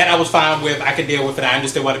 That I was fine with. I could deal with it. I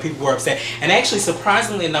understood why the people were upset. And actually,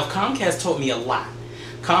 surprisingly enough, Comcast taught me a lot.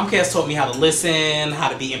 Comcast taught me how to listen, how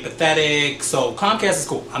to be empathetic. So Comcast is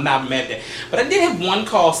cool. I'm not mad at that. But I did have one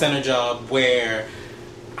call center job where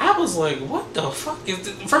I was like, what the fuck is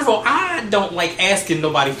this? First of all, I don't like asking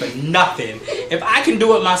nobody for nothing. If I can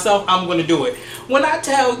do it myself, I'm going to do it. When I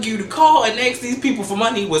tell you to call and ask these people for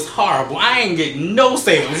money was horrible. I ain't getting no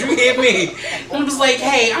sales. You hear me? I was like,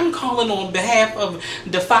 hey, I'm calling on behalf of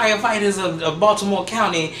the firefighters of Baltimore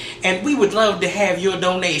County, and we would love to have your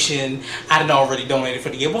donation. I done already donated for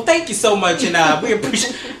the year. Well, thank you so much, and we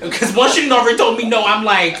appreciate it. Because once you already told me no, I'm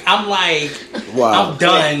like, wow. I'm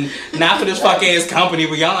done. Not for this fuck ass company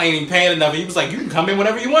where y'all ain't even paying enough. He was like, you can come in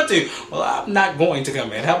whenever you want to. Well, I'm not going to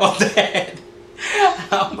come in. How about that?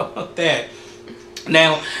 How about that?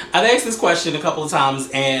 Now, I've asked this question a couple of times,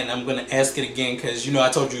 and I'm going to ask it again because, you know, I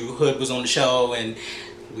told you Hood was on the show, and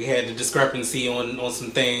we had a discrepancy on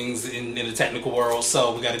some things in the technical world,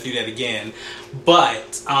 so we got to do that again.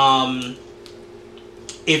 But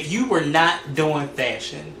if you were not doing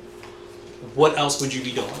fashion, what else would you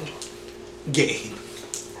be doing? Gabe.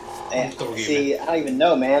 See, I don't even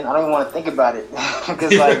know, man. I don't want to think about it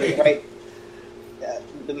because, like, right,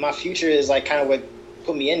 my future is like kind of what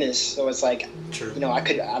put me in this. So it's like, you know, I'd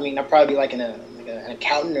probably be like an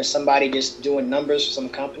accountant or somebody just doing numbers for some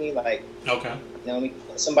company, like, okay, you know,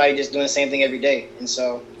 somebody just doing the same thing every day. And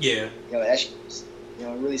so, yeah, you know, that's, you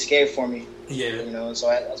know, really scary for me. Yeah, you know, so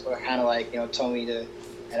that's what kind of like, you know, told me to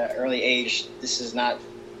at an early age, this is not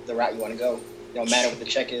the route you want to go. It don't matter what the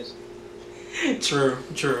check is. True.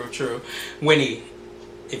 Winnie,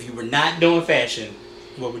 if you were not doing fashion,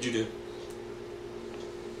 what would you do?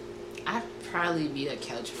 I'd probably be a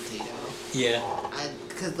couch potato. Yeah.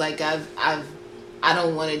 Cause like I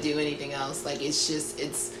don't want to do anything else. Like it's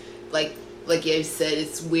like you said,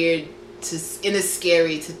 it's weird and it's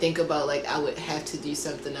scary to think about. Like I would have to do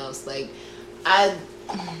something else. Like I'd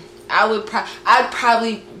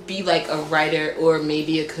probably be like a writer or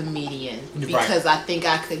maybe a comedian because I think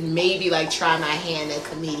I could maybe like try my hand at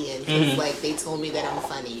comedian because like they told me that I'm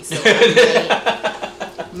funny, so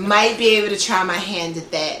might be able to try my hand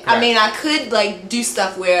at that. Right. I mean, I could like do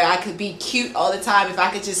stuff where I could be cute all the time. If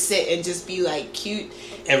I could just sit and just be like cute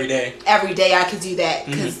every day, I could do that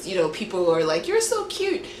because people are like, you're so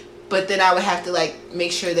cute. But then I would have to like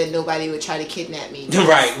make sure that nobody would try to kidnap me.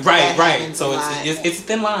 Right. So it's a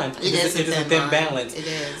thin line. It is a thin balance. It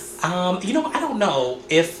is. I don't know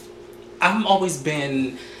if I've always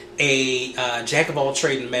been a jack of all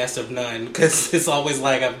trades and master of none, because it's always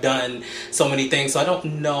like I've done so many things, so I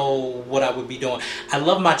don't know what I would be doing. I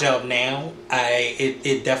love my job now.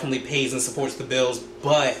 It definitely pays and supports the bills,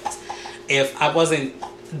 but if I wasn't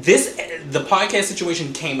the podcast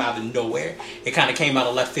situation came out of nowhere. It kind of came out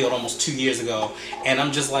of left field almost 2 years ago, and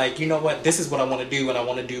I'm just like, you know what, this is what I want to do, and I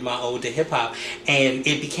want to do my ode to hip hop. And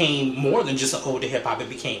it became more than just an ode to hip hop. It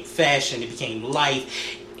became fashion. It became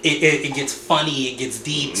life. It gets funny, it gets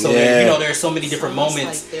deep. So there are so many different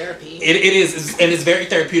moments. Like therapy. It is, and it's very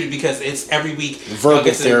therapeutic because it's every week.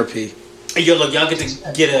 Verbal therapy. Y'all get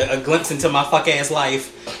to get a glimpse into my fuck ass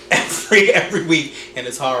life every week, and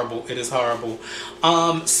it's horrible. It is horrible.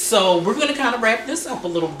 So we're gonna kind of wrap this up a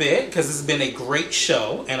little bit because it's been a great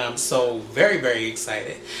show, and I'm so very, very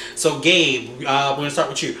excited. So Gabe, we're gonna start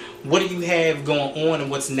with you. What do you have going on, and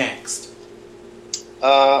what's next?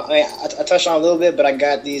 I touched on a little bit, but I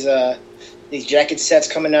got these jacket sets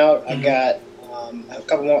coming out. I got a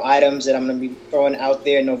couple more items that I'm going to be throwing out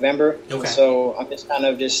there in November. Okay. So I'm just kind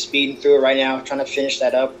of speeding through it right now, trying to finish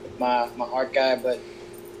that up with my art guy. But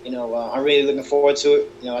I'm really looking forward to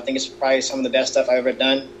it. I think it's probably some of the best stuff I've ever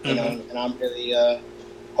done. And I'm really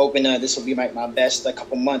hoping this will be my best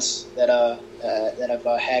couple months that I've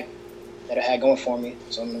had going for me.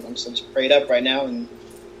 So I'm just prayed up right now and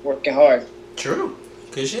working hard. True.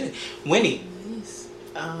 Good shit. Winnie. Nice.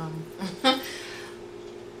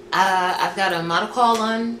 I've got a model call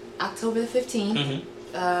on October the 15th.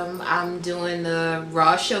 I'm doing the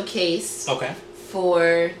Raw showcase. Okay.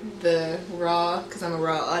 For the Raw, because I'm a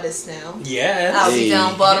Raw artist now. Yes. I'll be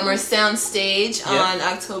down Baltimore Soundstage on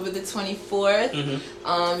October the 24th.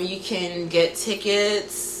 You can get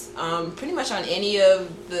tickets pretty much on any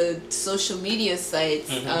of the social media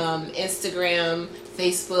sites. Instagram,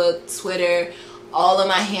 Facebook, Twitter. All of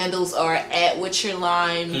my handles are at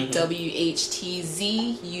WHTZURLIME,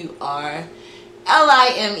 WHTZURLIME.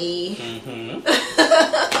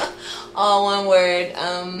 All one word.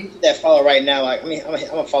 That follow right now. I'm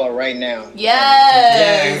gonna follow right now.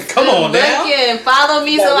 Yes. Come on now. Follow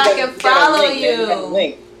me so I can follow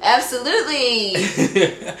you. Absolutely.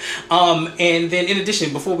 And then in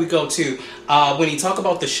addition, before we go to when you talk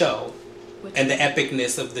about the show and the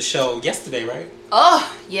epicness of the show yesterday, right? Oh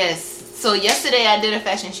yes. So yesterday I did a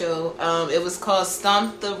fashion show. It was called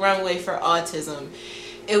Stomp the Runway for Autism.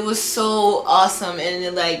 It was so awesome, and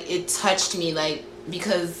it touched me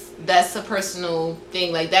because that's a personal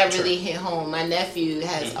thing. That really hit home. My nephew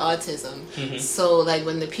has autism. So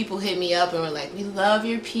when the people hit me up and were like, we love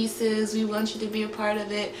your pieces, we want you to be a part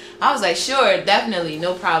of it, I was like, sure, definitely,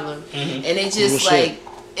 no problem. And it just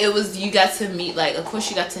it was, you got to meet, of course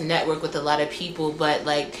you got to network with a lot of people, but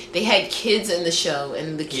they had kids in the show,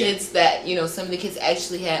 and the kids that, some of the kids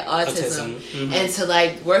actually had autism. And to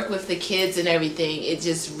work with the kids and everything, it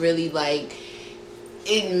just really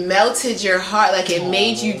it melted your heart. It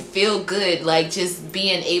made you feel good, just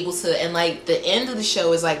being able to, and the end of the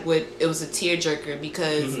show is it was a tearjerker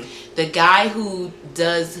because the guy who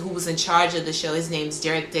was in charge of the show, his name's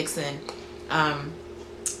Derek Dixon.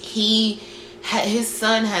 His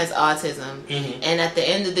son has autism, and at the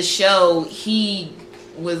end of the show, they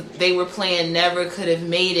were playing Never Could Have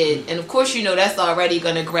Made It, and of course that's already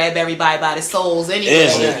gonna grab everybody by the souls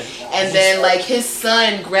anyway. And then his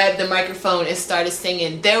son grabbed the microphone and started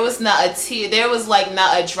singing. There was not a tear, there was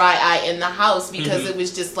not a dry eye in the house, because it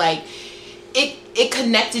was just it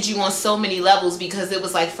connected you on so many levels, because it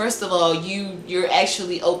was first of all, you're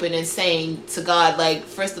actually open and saying to God,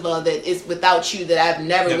 first of all, that it's without you that I've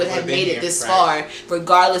never would have made it this far,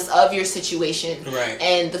 regardless of your situation.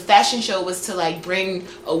 And the fashion show was to bring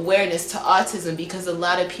awareness to autism, because a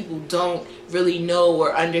lot of people don't really know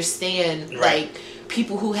or understand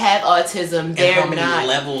people who have autism, they're how many not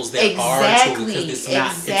levels there are to it,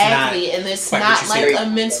 exactly, and it's not a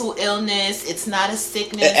mental illness. It's not a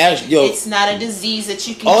sickness. It's not a disease that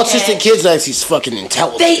you can autistic catch. Kids are actually fucking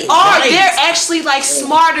intelligent. They are. They're actually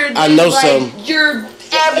smarter than I know some. your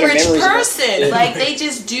average person. They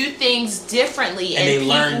just do things differently, and they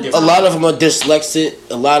learn differently. A lot of them are dyslexic.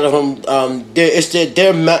 A lot of them, it's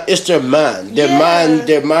their mind.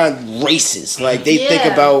 Their mind races. They think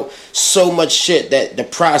about so much shit that the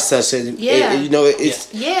processing.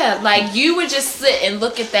 You would just sit and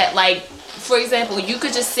look at that. for example, you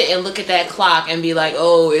could just sit and look at that clock and be like,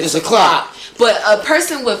 oh, it's a clock. But a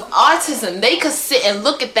person with autism, they could sit and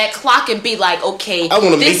look at that clock and be like, okay,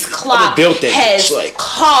 this clock has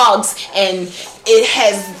cogs and it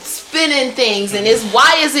has spinning things, and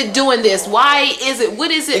why is it doing this? Why is it? What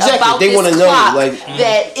is it about this clock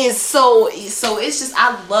that is so? It's just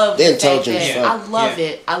I love the fact that I love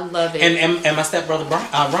it. I love it. And my stepbrother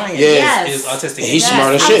Ryan is autistic. He's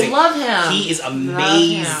smart as shit. I love him. He is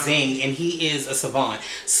amazing, and he is a savant.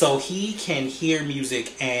 So he can hear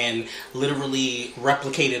music and literally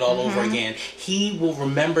replicate it all over again. He will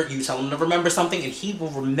remember. You tell him to remember something, and he will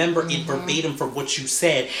remember it verbatim for what you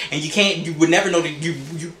said. And you would never know that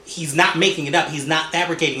he's not making it up. He's not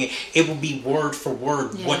fabricating it. It will be word for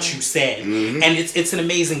word what you said, and it's an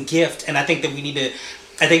amazing gift. And I think that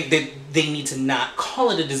I think that they need to not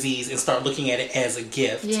call it a disease and start looking at it as a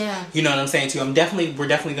gift. Yeah. You know what I'm saying to you? We're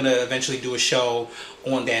definitely going to eventually do a show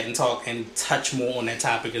on that and talk and touch more on that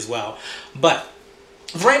topic as well. But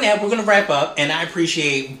right now we're going to wrap up, and I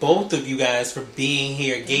appreciate both of you guys for being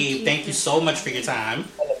here. Gabe, thank you so much for your time.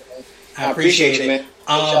 I appreciate it. Man.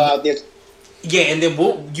 Yeah, and then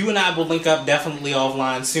you and I will link up definitely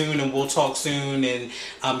offline soon, and we'll talk soon. And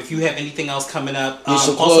if you have anything else coming up,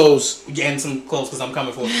 some clothes, and some clothes because I'm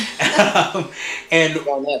coming for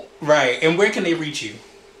it. And where can they reach you?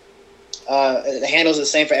 The handle's the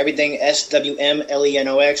same for everything.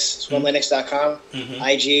 SWMLENOX, swimlinux.com,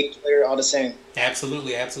 IG, Twitter, all the same.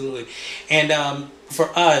 Absolutely. And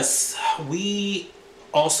for us, we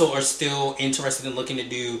also are still interested in looking to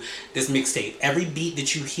do this mixtape. Every beat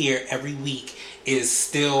that you hear every week is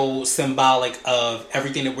still symbolic of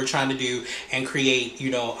everything that we're trying to do and create,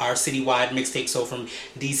 our citywide mixtape. So from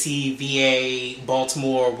DC, VA,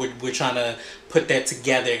 Baltimore, we're trying to put that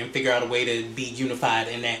together and figure out a way to be unified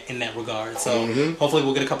in that regard. So hopefully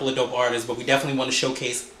we'll get a couple of dope artists, but we definitely want to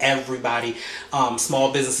showcase everybody,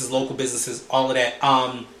 small businesses, local businesses, all of that.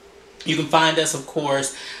 You can find us, of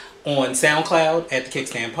course, on SoundCloud at the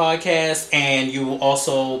Kickstand Podcast, and you will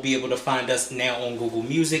also be able to find us now on Google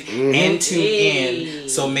Music and TuneIn.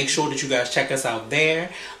 So make sure that you guys check us out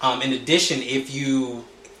there. In addition,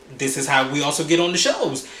 this is how we also get on the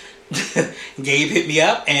shows. Gabe hit me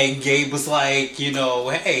up, and Gabe was like,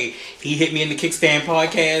 hey, he hit me in the Kickstand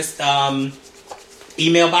Podcast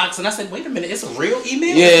email box, and I said, wait a minute, it's a real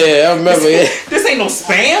email? Yeah, I remember. This ain't no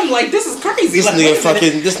spam. Like, this is crazy. This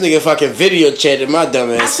nigga fucking video chatted my dumb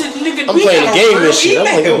ass. I said, nigga, I'm playing a game and shit. I'm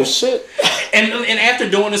like, oh shit. And after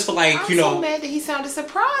doing this for I'm so mad that he sounded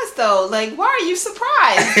surprised though. Like, why are you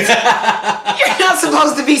surprised? You're not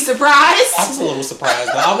supposed to be surprised. I was a little surprised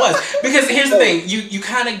though. I was, because here's the thing: you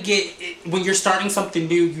kind of get, when you're starting something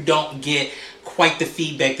new, you don't get quite the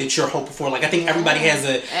feedback that you're hoping for. Like, I think everybody has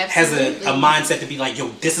a mindset to be like, yo,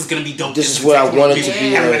 this is gonna be dope. This is what I want it to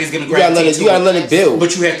be. Everybody's gonna gravitate to it. You gotta let it build.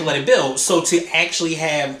 But you have to let it build. So to actually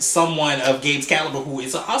have someone of Gabe's caliber who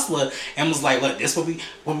is a hustler and was like, look, this what we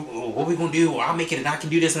gonna do, or I'll make it, and I can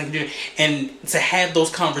do this and I can do it, and to have those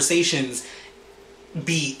conversations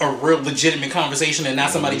be a real legitimate conversation and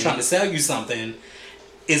not somebody trying to sell you something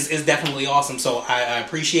is definitely awesome. So I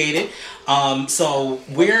appreciate it. So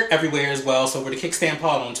we're everywhere as well. So we're the Kickstand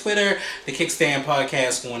Pod on Twitter, the Kickstand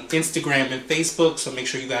Podcast on Instagram and Facebook. So make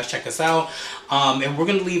sure you guys check us out. And we're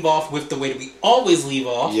going to leave off with the way that we always leave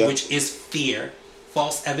off, which is fear.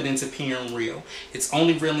 False evidence appearing real. It's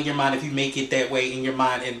only real in your mind if you make it that way in your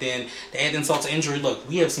mind. And then to add insult to injury, look,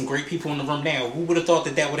 we have some great people in the room now. Who would have thought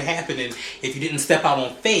that would have happened? And if you didn't step out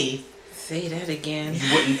on faith, say that again,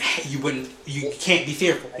 you can't be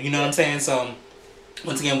fearful. You know what I'm saying? So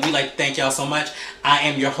once again, we like to thank y'all so much. I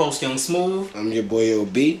am your host, Young Smooth. I'm your boy,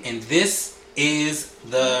 OB. And this is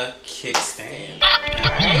the Kickstand.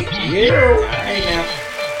 Alright? Yeah. Alright now.